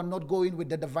why you are not going with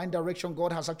the divine direction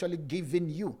God has actually given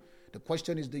you, the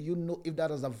question is, do you know if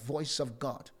that is the voice of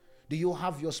God? Do you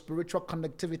have your spiritual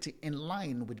connectivity in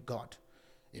line with God?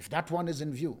 If that one is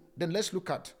in view, then let's look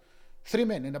at 3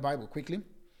 men in the Bible quickly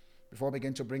before we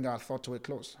begin to bring our thought to a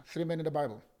close. 3 men in the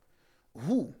Bible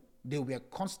who they were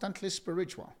constantly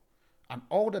spiritual, and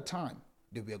all the time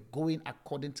they were going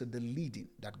according to the leading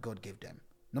that God gave them.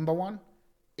 Number 1,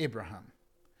 Abraham.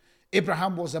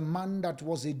 Abraham was a man that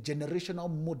was a generational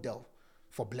model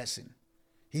for blessing.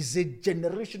 He's a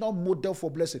generational model for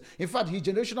blessing. In fact, his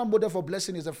generational model for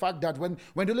blessing is the fact that when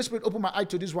the Holy Spirit opened my eye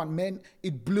to this one, man,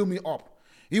 it blew me up.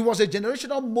 He was a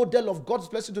generational model of God's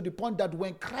blessing to the point that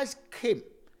when Christ came,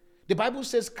 the Bible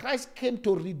says Christ came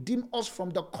to redeem us from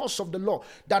the curse of the law,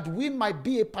 that we might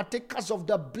be a partakers of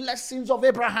the blessings of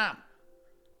Abraham.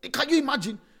 Can you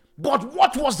imagine? But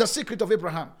what was the secret of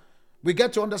Abraham? We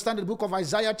get to understand the book of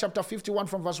Isaiah chapter 51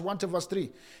 from verse 1 to verse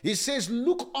 3. He says,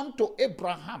 look unto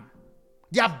Abraham.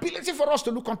 The ability for us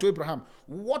to look unto Abraham.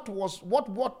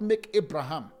 What make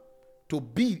Abraham to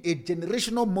be a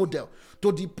generational model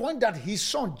to the point that his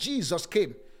son Jesus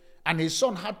came and his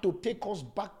son had to take us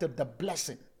back to the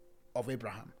blessing of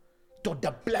Abraham. To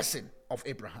the blessing of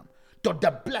Abraham. To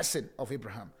the blessing of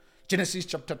Abraham. Genesis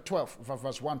chapter 12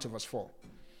 verse 1 to verse 4.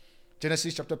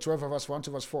 Genesis chapter 12 verse 1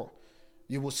 to verse 4.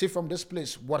 You will see from this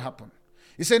place what happened.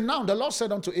 He said, now the Lord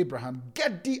said unto Abraham,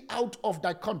 get thee out of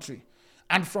thy country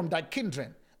and from thy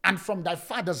kindred and from thy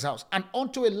father's house and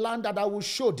unto a land that I will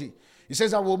show thee. He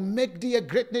says, I will make thee a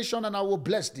great nation and I will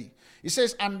bless thee. He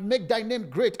says, and make thy name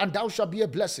great and thou shalt be a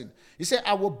blessing. He said,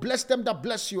 I will bless them that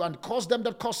bless you and curse them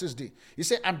that curses thee. He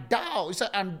said, and thou, he said,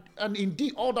 and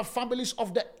indeed all the families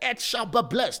of the earth shall be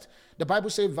blessed. The Bible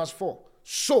says, verse 4,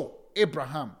 so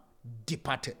Abraham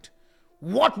departed.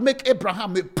 What make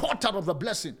Abraham a portal of the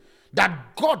blessing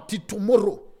that God till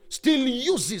tomorrow still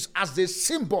uses as a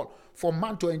symbol for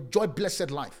man to enjoy blessed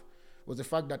life was the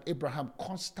fact that Abraham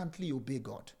constantly obeyed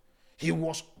God. He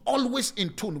was always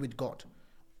in tune with God.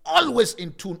 Always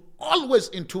in tune. Always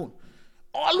in tune.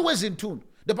 Always in tune.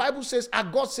 The Bible says,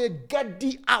 and God said, get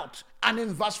thee out. And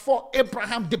in verse 4,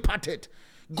 Abraham departed.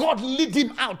 God lead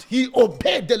him out. He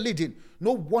obeyed the leading.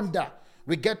 No wonder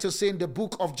we get to say in the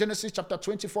book of Genesis chapter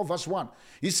 24 verse 1.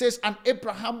 He says, and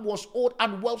Abraham was old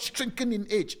and well stricken in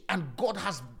age, and God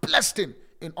has blessed him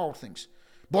in all things.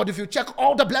 But if you check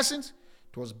all the blessings,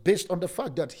 it was based on the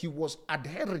fact that he was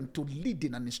adhering to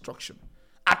leading and instruction.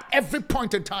 At every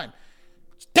point in time,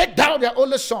 take down their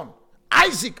oldest son,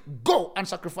 Isaac, go and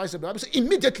sacrifice him. The Bible says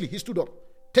immediately he stood up,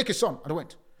 take his son and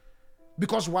went.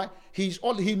 Because why? He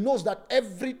knows that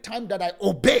every time that I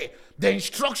obey the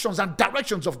instructions and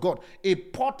directions of God, a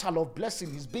portal of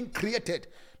blessing is being created.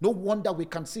 No wonder we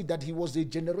can see that he was a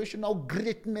generational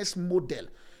greatness model.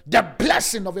 The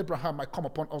blessing of Abraham might come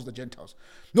upon us, the Gentiles.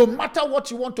 No matter what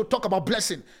you want to talk about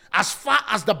blessing, as far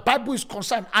as the Bible is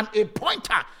concerned, and a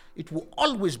pointer, it will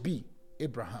always be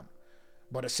Abraham.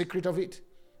 But the secret of it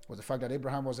was the fact that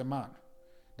Abraham was a man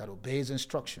that obeys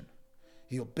instruction.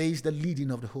 He obeys the leading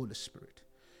of the Holy Spirit.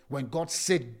 When God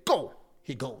said go,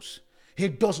 he goes. He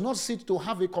does not sit to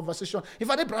have a conversation. In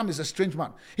fact, Abraham is a strange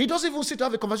man. He doesn't even sit to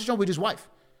have a conversation with his wife.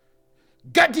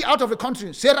 Get thee out of the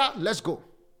country. Sarah, let's go.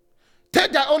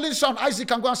 Take thy only son, Isaac,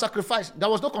 and go and sacrifice. There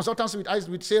was no consultancy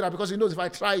with Sarah because he knows if I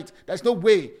try it, there's no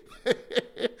way.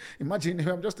 Imagine,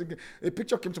 I'm just thinking, a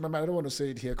picture came to my mind. I don't want to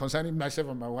say it here concerning myself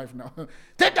and my wife now.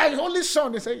 Take thy only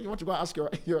son. They say, you want to go and ask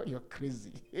you're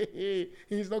crazy.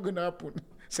 It's not going to happen.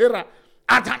 Sarah,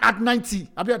 at 90,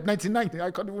 I'll be at 99.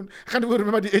 I can't even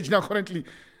remember the age now currently.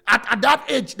 At that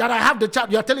age that I have the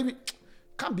child, you are telling me,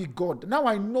 can't be God. Now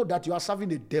I know that you are serving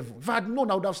the devil. If I had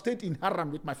known, I would have stayed in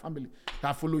Haran with my family.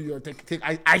 I follow you. Take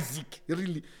Isaac.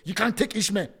 Really, you can't take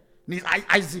Ishmael.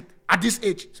 Isaac at this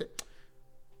age.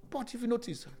 But if you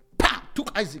notice,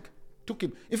 took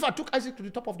him. In fact, took Isaac to the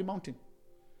top of the mountain.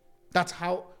 That's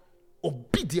how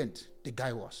obedient the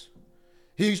guy was.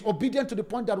 He is obedient to the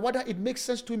point that whether it makes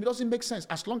sense to him, it doesn't make sense.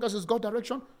 As long as it's God's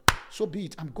direction, so be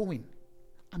it. I'm going.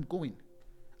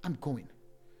 And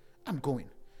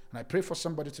I pray for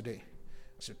somebody today.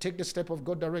 As you take the step of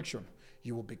God's direction,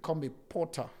 you will become a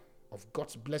porter of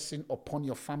God's blessing upon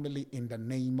your family in the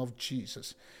name of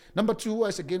Jesus. Number 2,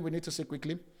 as again we need to say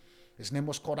quickly, his name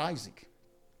was called Isaac.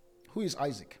 Who is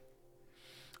Isaac?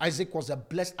 Isaac was a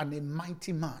blessed and a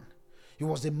mighty man. He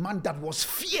was a man that was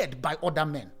feared by other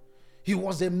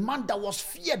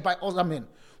men.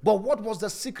 But what was the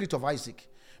secret of Isaac?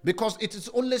 because it is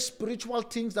only spiritual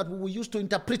things that we will use to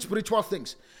interpret spiritual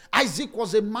things. Isaac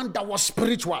was a man that was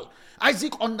spiritual.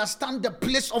 Isaac understands the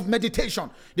place of meditation.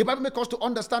 The Bible makes us to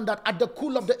understand that at the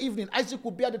cool of the evening, Isaac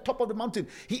will be at the top of the mountain.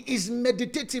 He is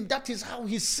meditating. That is how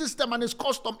his system and his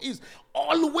custom is.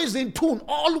 Always in tune,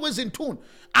 always in tune.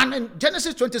 And in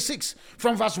Genesis 26,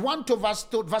 from verse 1 to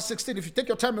verse 16, if you take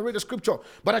your time and read the scripture,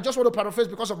 but I just want to paraphrase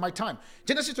because of my time.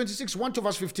 Genesis 26, 1 to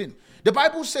verse 15. The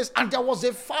Bible says, and there was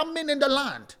a famine in the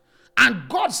land. And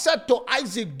God said to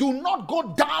Isaac, do not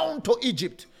go down to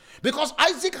Egypt. Because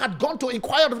Isaac had gone to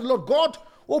inquire of the Lord. God,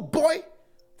 oh boy,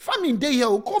 famine day here,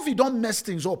 COVID don't mess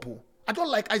things up. I don't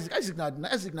like Isaac.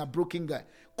 Isaac na broken guy.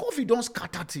 COVID don't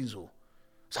scatter things.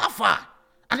 So far.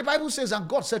 And the Bible says, and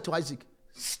God said to Isaac,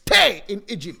 stay in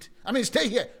Egypt. Stay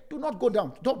here. Do not go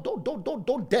down.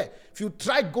 Don't dare. If you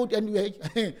try go anywhere,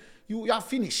 you are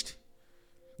finished.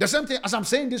 The same thing, as I'm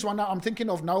saying this one now, I'm thinking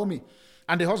of Naomi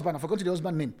and the husband. I forgot the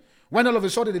husband's name. When all of a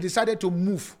sudden they decided to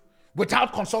move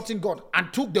without consulting God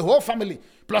and took the whole family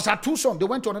plus her 2 sons, they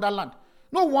went to another land.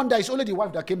 No wonder it's only the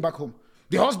wife that came back home.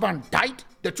 The husband died.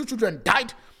 The 2 children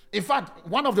died. In fact,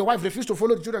 one of the wives refused to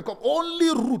follow the children.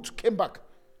 Only Ruth came back.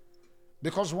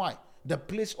 Because why? The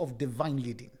place of divine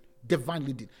leading. Divine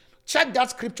leading. Check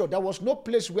that scripture. There was no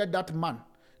place where that man,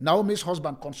 Naomi's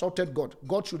husband, consulted God.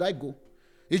 God, should I go?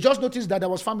 He just noticed that there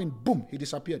was famine. Boom, he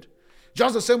disappeared.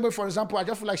 Just the same way, for example, I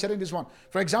just feel like sharing this one.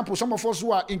 For example, some of us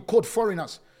who are in quote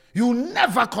foreigners, you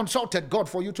never consulted God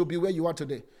for you to be where you are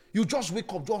today. You just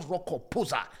wake up, just rock up,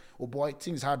 poser. Oh boy,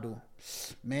 things hard though.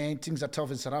 Man, things are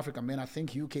tough in South Africa. Man, I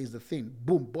think UK is the thing.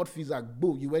 Boom, bought visa,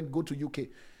 boom, you went, go to UK.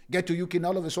 Get to UK, and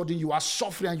all of a sudden you are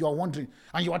suffering and you are wondering.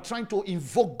 And you are trying to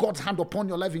invoke God's hand upon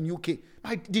your life in UK.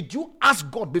 Did you ask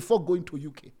God before going to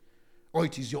UK? Or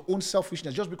it is your own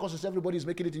selfishness just because everybody is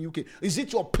making it in UK? Is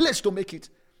it your place to make it?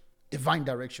 Divine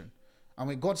direction. And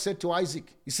when God said to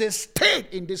Isaac, he says, stay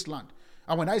in this land.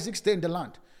 And when Isaac stayed in the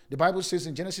land, the Bible says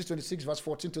in Genesis 26 verse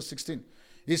 14 to 16,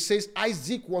 it says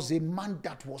Isaac was a man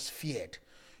that was feared.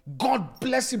 God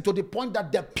blessed him to the point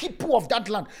that the people of that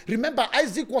land, remember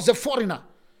Isaac was a foreigner.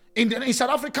 In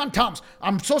South African terms,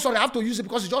 I'm so sorry I have to use it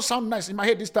because it just sounds nice in my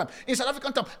head this time. In South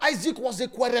African terms, Isaac was a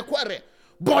kwere.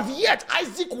 But yet,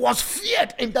 Isaac was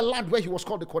feared in the land where he was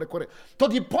called the Kwere. To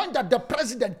the point that the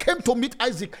president came to meet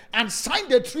Isaac and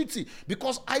signed a treaty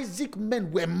because Isaac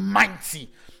men were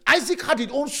mighty. Isaac had his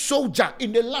own soldier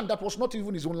in a land that was not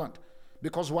even his own land.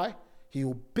 Because why? He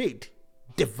obeyed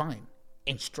divine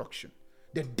instruction.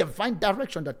 The divine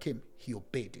direction that came, he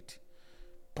obeyed it.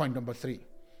 Point number 3.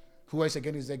 Who else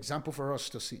again is the example for us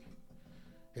to see?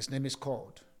 His name is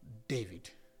called David.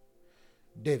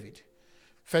 David.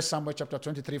 1 Samuel chapter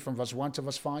 23 from verse 1 to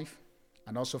verse 5.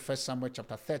 And also 1 Samuel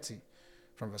chapter 30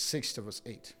 from verse 6 to verse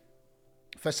 8.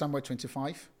 1 Samuel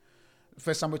 23,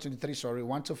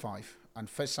 1 to 5. And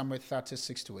 1 Samuel 30,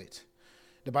 6 to 8.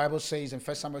 The Bible says in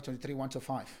 1 Samuel 23, 1 to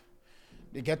 5.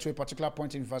 They get to a particular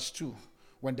point in verse 2.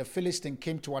 When the Philistine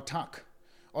came to attack,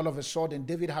 all of a sudden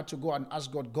David had to go and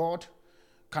ask God, God,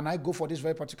 can I go for this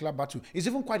very particular battle? It's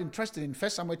even quite interesting in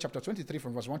 1 Samuel chapter 23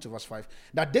 from verse 1 to verse 5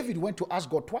 that David went to ask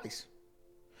God twice.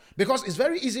 Because it's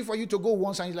very easy for you to go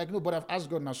once and he's like, no, but I've asked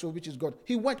God now, so which is God?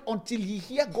 He went until he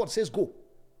hear God says go.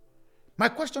 My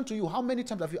question to you, how many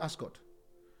times have you asked God?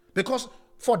 Because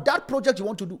for that project you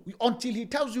want to do, until he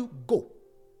tells you go.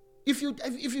 If you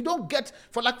don't get,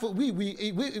 for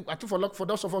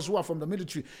those of us who are from the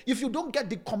military, if you don't get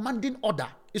the commanding order,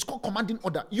 it's called commanding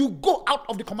order, you go out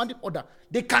of the commanding order,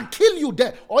 they can kill you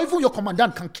there, or even your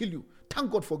commandant can kill you.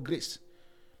 Thank God for grace.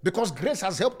 Because grace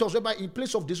has helped us, whereby in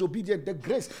place of disobedience, the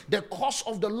grace, the curse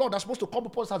of the Lord that's supposed to come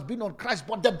upon us has been on Christ,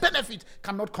 but the benefit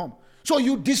cannot come. So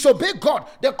you disobey God,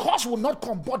 the curse will not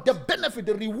come, but the benefit,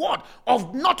 the reward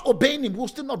of not obeying him will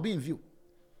still not be in view.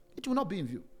 It will not be in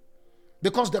view.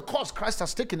 Because the cause, Christ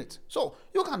has taken it. So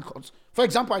you can cause. For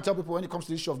example, I tell people when it comes to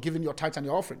the issue of giving your tithes and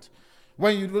your offerings,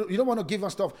 when you don't want to give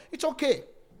and stuff, it's okay.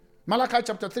 Malachi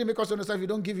chapter 3 makes us understand if you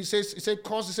don't give, he says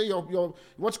cause, he says your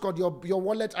what's called your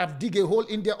wallet, I've dig a hole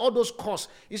in there, all those costs.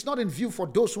 It's not in view for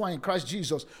those who are in Christ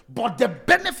Jesus. But the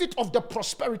benefit of the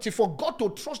prosperity for God to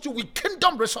trust you with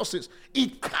kingdom resources,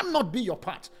 it cannot be your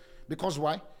part. Because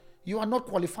why? You are not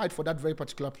qualified for that very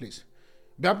particular place.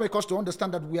 That makes us to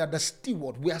understand that we are the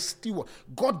steward. We are steward.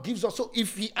 God gives us. So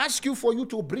if he asks you for you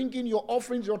to bring in your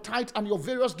offerings, your tithes, and your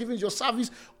various givings, your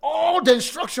service, all the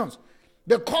instructions,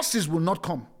 the costs will not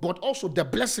come, but also the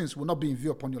blessings will not be in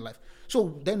view upon your life.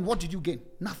 So then what did you gain?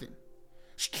 Nothing.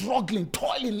 Struggling,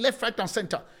 toiling left, right, and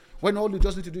center. When all you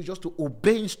just need to do is just to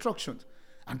obey instructions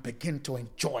and begin to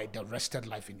enjoy the rested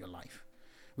life in your life.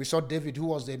 We saw David, who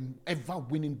was an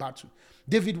ever-winning battle.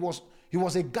 David was He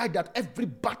was a guy that every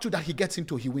battle that he gets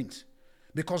into, he wins.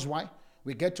 Because why?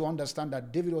 We get to understand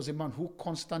that David was a man who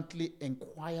constantly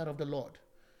inquired of the Lord.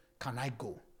 Can I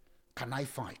go? Can I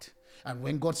fight? And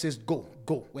when God says go,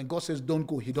 go. When God says don't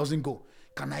go, he doesn't go.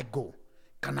 Can I go?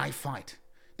 Can I fight?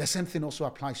 The same thing also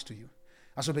applies to you.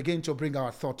 As we begin to bring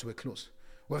our thought to a close,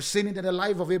 we've seen it in the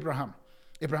life of Abraham.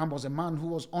 Abraham was a man who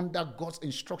was under God's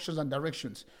instructions and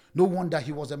directions. No wonder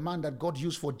he was a man that God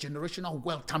used for generational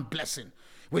wealth and blessing.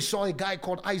 We saw a guy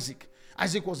called Isaac.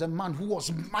 Isaac was a man who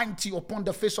was mighty upon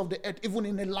the face of the earth, even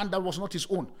in a land that was not his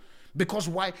own. Because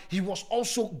why? He was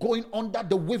also going under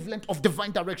the wavelength of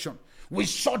divine direction. We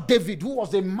saw David, who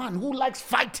was a man who likes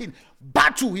fighting.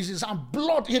 Battle is his hand.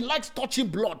 Blood, he likes touching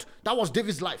blood. That was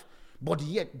David's life. But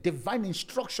yet, divine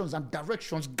instructions and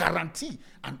directions guarantee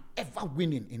an ever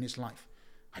winning in his life.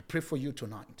 I pray for you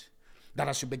tonight that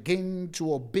as you begin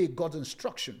to obey God's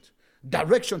instructions,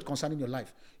 directions concerning your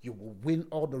life, you will win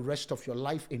all the rest of your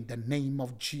life in the name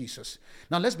of Jesus.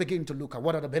 Now let's begin to look at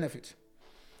what are the benefits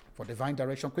for divine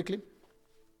direction quickly.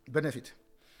 Benefit.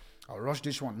 I'll rush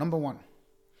this one. Number one,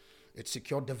 it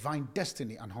secures divine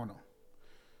destiny and honor.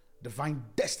 Divine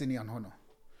destiny and honor.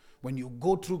 When you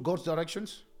go through God's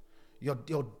directions, your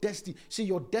destiny,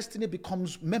 your destiny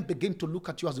becomes, men begin to look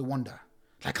at you as a wonder.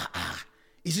 Like,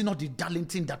 is it not the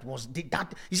Darlington that was,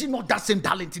 is it not that same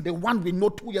Darlington, the one we know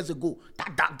 2 years ago?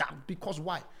 Because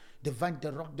why? Divine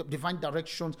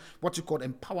directions, what you call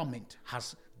empowerment,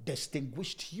 has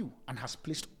distinguished you and has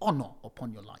placed honor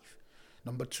upon your life.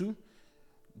 Number two,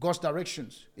 God's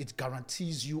directions, it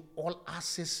guarantees you all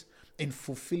access in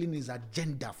fulfilling his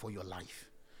agenda for your life.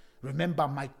 Remember,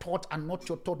 my thought are not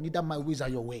your thought, neither my ways are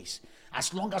your ways.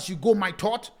 As long as you go my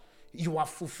thought, you are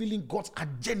fulfilling God's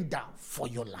agenda for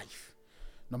your life.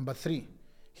 Number three,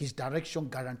 his direction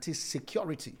guarantees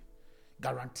security,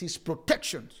 guarantees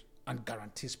protection, and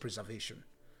guarantees preservation.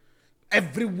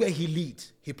 Everywhere he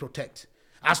leads, he protects.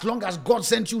 As long as God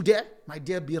sent you there, my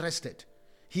dear, be rested.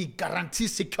 He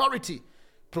guarantees security,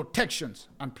 protections,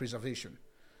 and preservation.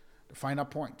 The final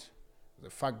point, the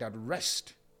fact that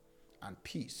rest and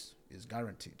peace is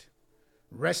guaranteed.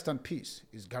 Rest and peace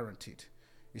is guaranteed.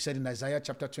 He said in Isaiah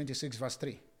chapter 26, verse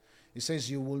 3, he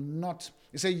says, you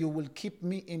will keep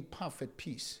me in perfect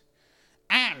peace.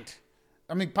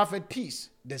 Perfect peace,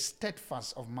 the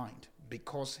steadfast of mind,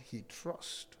 because he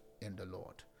trusts in the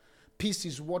Lord. Peace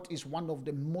is what is one of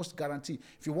the most guaranteed.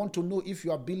 If you want to know if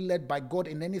you are being led by God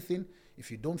in anything,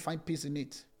 if you don't find peace in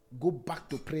it, go back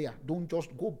to prayer. Don't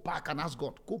just go back and ask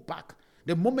God. Go back.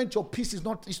 The moment your peace is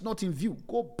not in view,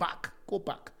 go back. Go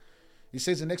back. He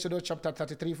says in Exodus chapter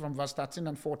 33 from verse 13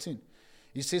 and 14,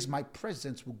 he says, my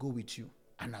presence will go with you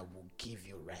and I will give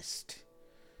you rest.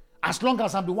 As long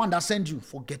as I'm the one that sends you,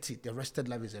 forget it. The rested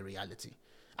life is a reality.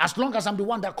 As long as I'm the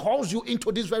one that calls you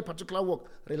into this very particular work,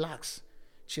 relax.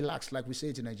 Chillax, like we say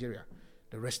it in Nigeria.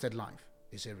 The rested life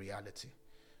is a reality.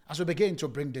 As we begin to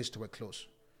bring this to a close,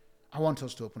 I want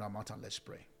us to open our mouth and let's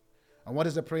pray. And what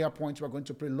is the prayer point? We're going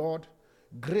to pray, Lord,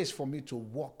 grace for me to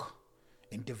walk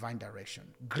in divine direction.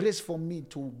 Grace for me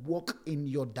to walk in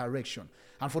your direction.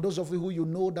 And for those of you who you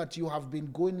know that you have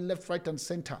been going left, right, and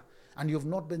center, and you've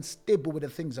not been stable with the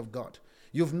things of God,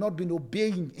 you've not been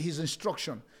obeying his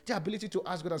instruction, the ability to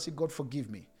ask God and say, God, forgive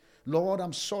me. Lord,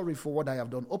 I'm sorry for what I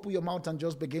have done. Open your mouth and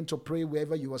just begin to pray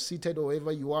wherever you are seated or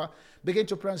wherever you are. Begin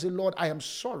to pray and say, Lord, I am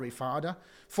sorry, Father,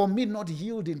 for me not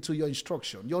yielding to your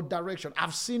instruction, your direction.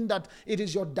 I've seen that it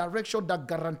is your direction that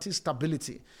guarantees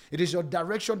stability. It is your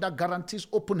direction that guarantees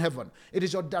open heaven. It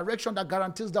is your direction that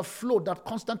guarantees the flow that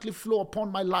constantly flow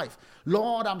upon my life.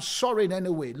 Lord, I'm sorry in any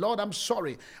way. Lord, I'm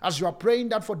sorry. As you are praying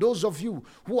that, for those of you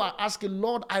who are asking,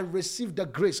 Lord, I receive the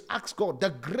grace. Ask God,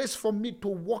 the grace for me to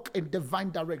walk in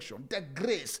divine direction. The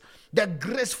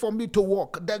grace for me to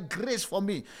walk, the grace for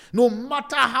me, no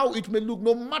matter how it may look,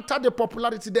 no matter the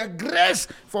popularity, the grace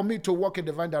for me to walk in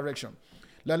divine direction.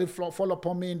 Let it fall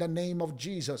upon me in the name of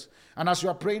Jesus. And as you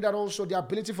are praying that, also the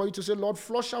ability for you to say, Lord,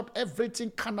 flush out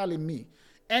everything carnal in me.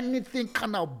 Anything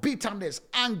carnal, bitterness,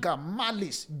 anger,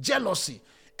 malice, jealousy,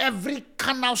 every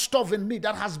carnal stuff in me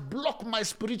that has blocked my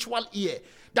spiritual ear,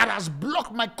 that has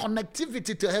blocked my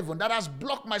connectivity to heaven, that has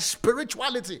blocked my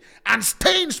spirituality and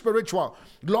staying spiritual.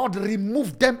 Lord,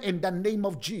 remove them in the name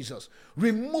of Jesus.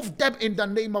 Remove them in the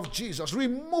name of Jesus.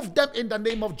 Remove them in the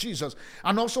name of Jesus.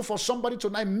 And also for somebody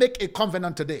tonight, make a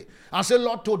covenant today. And say,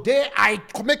 Lord, today I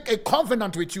make a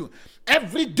covenant with you.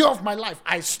 Every day of my life,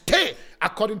 I stay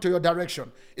according to your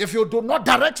direction. If you do not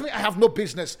direct me, I have no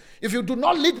business. If you do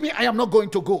not lead me, I am not going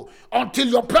to go. Until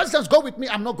your presence go with me,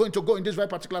 I'm not going to go in this very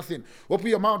particular thing. Open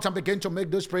your mouth and begin to make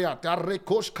this prayer.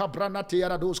 Tarekosh kabrana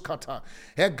tiarados kata.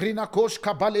 Egrina kosh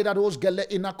kabalerados gele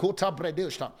inakota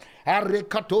bredeshta.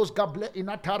 Arekatos gable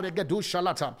inataregedu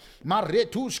shalata.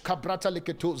 Maretush kabrata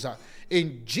liketoza.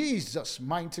 In Jesus'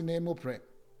 mighty name we pray.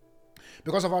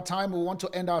 Because of our time, we want to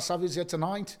end our service here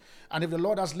tonight. And if the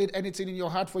Lord has laid anything in your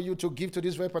heart for you to give to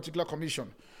this very particular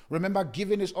commission, remember,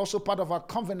 giving is also part of our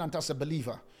covenant as a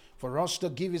believer. For us to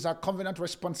give is our covenant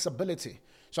responsibility.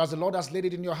 So as the Lord has laid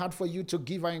it in your heart for you to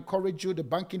give, I encourage you. The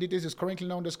banking details is currently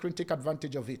on the screen. Take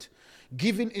advantage of it.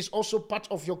 Giving is also part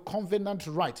of your covenant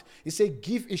right. He said,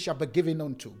 give, it shall be given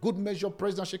unto. Good measure,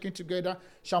 pressed and shaken together,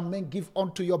 shall men give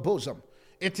unto your bosom.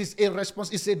 It is a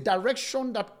response. It's a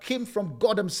direction that came from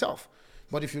God himself.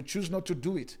 But if you choose not to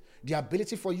do it, the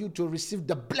ability for you to receive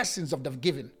the blessings of the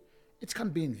giving, it can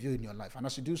be in view in your life. And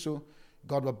as you do so,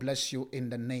 God will bless you in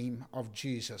the name of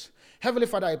Jesus. Heavenly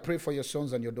Father, I pray for your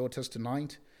sons and your daughters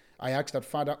tonight. I ask that,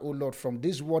 Father, oh Lord, from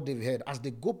this word they've heard, as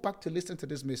they go back to listen to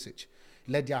this message,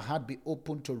 let their heart be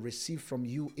open to receive from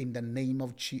you in the name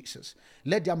of Jesus.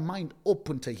 Let their mind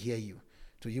open to hear you.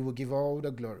 To you will give all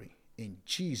the glory. In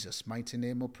Jesus' mighty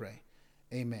name we pray.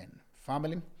 Amen.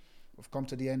 Family, we've come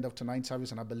to the end of tonight's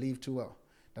service, and I believe too well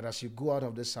that as you go out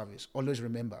of this service, always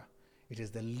remember, it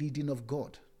is the leading of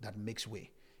God that makes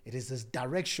way. It is this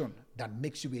direction that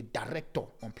makes you a director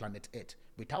on planet Earth.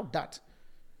 Without that,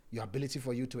 your ability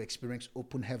for you to experience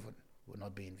open heaven will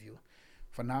not be in view.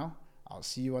 For now, I'll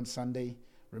see you on Sunday.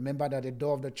 Remember that the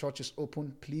door of the church is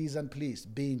open. Please and please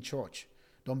be in church.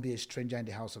 Don't be a stranger in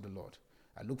the house of the Lord.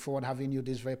 I look forward to having you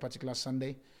this very particular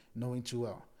Sunday, knowing too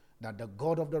well that the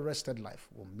God of the rested life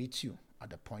will meet you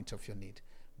at the point of your need.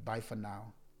 Bye for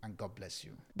now, and God bless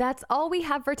you. That's all we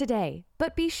have for today,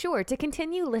 but be sure to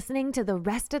continue listening to the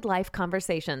Rested Life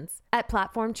Conversations. At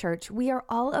Platform Church, we are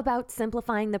all about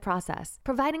simplifying the process,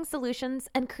 providing solutions,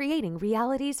 and creating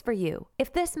realities for you.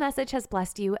 If this message has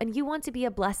blessed you and you want to be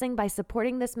a blessing by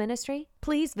supporting this ministry,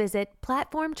 please visit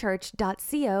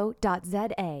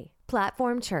platformchurch.co.za.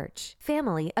 Platform Church,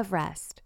 Family of Rest.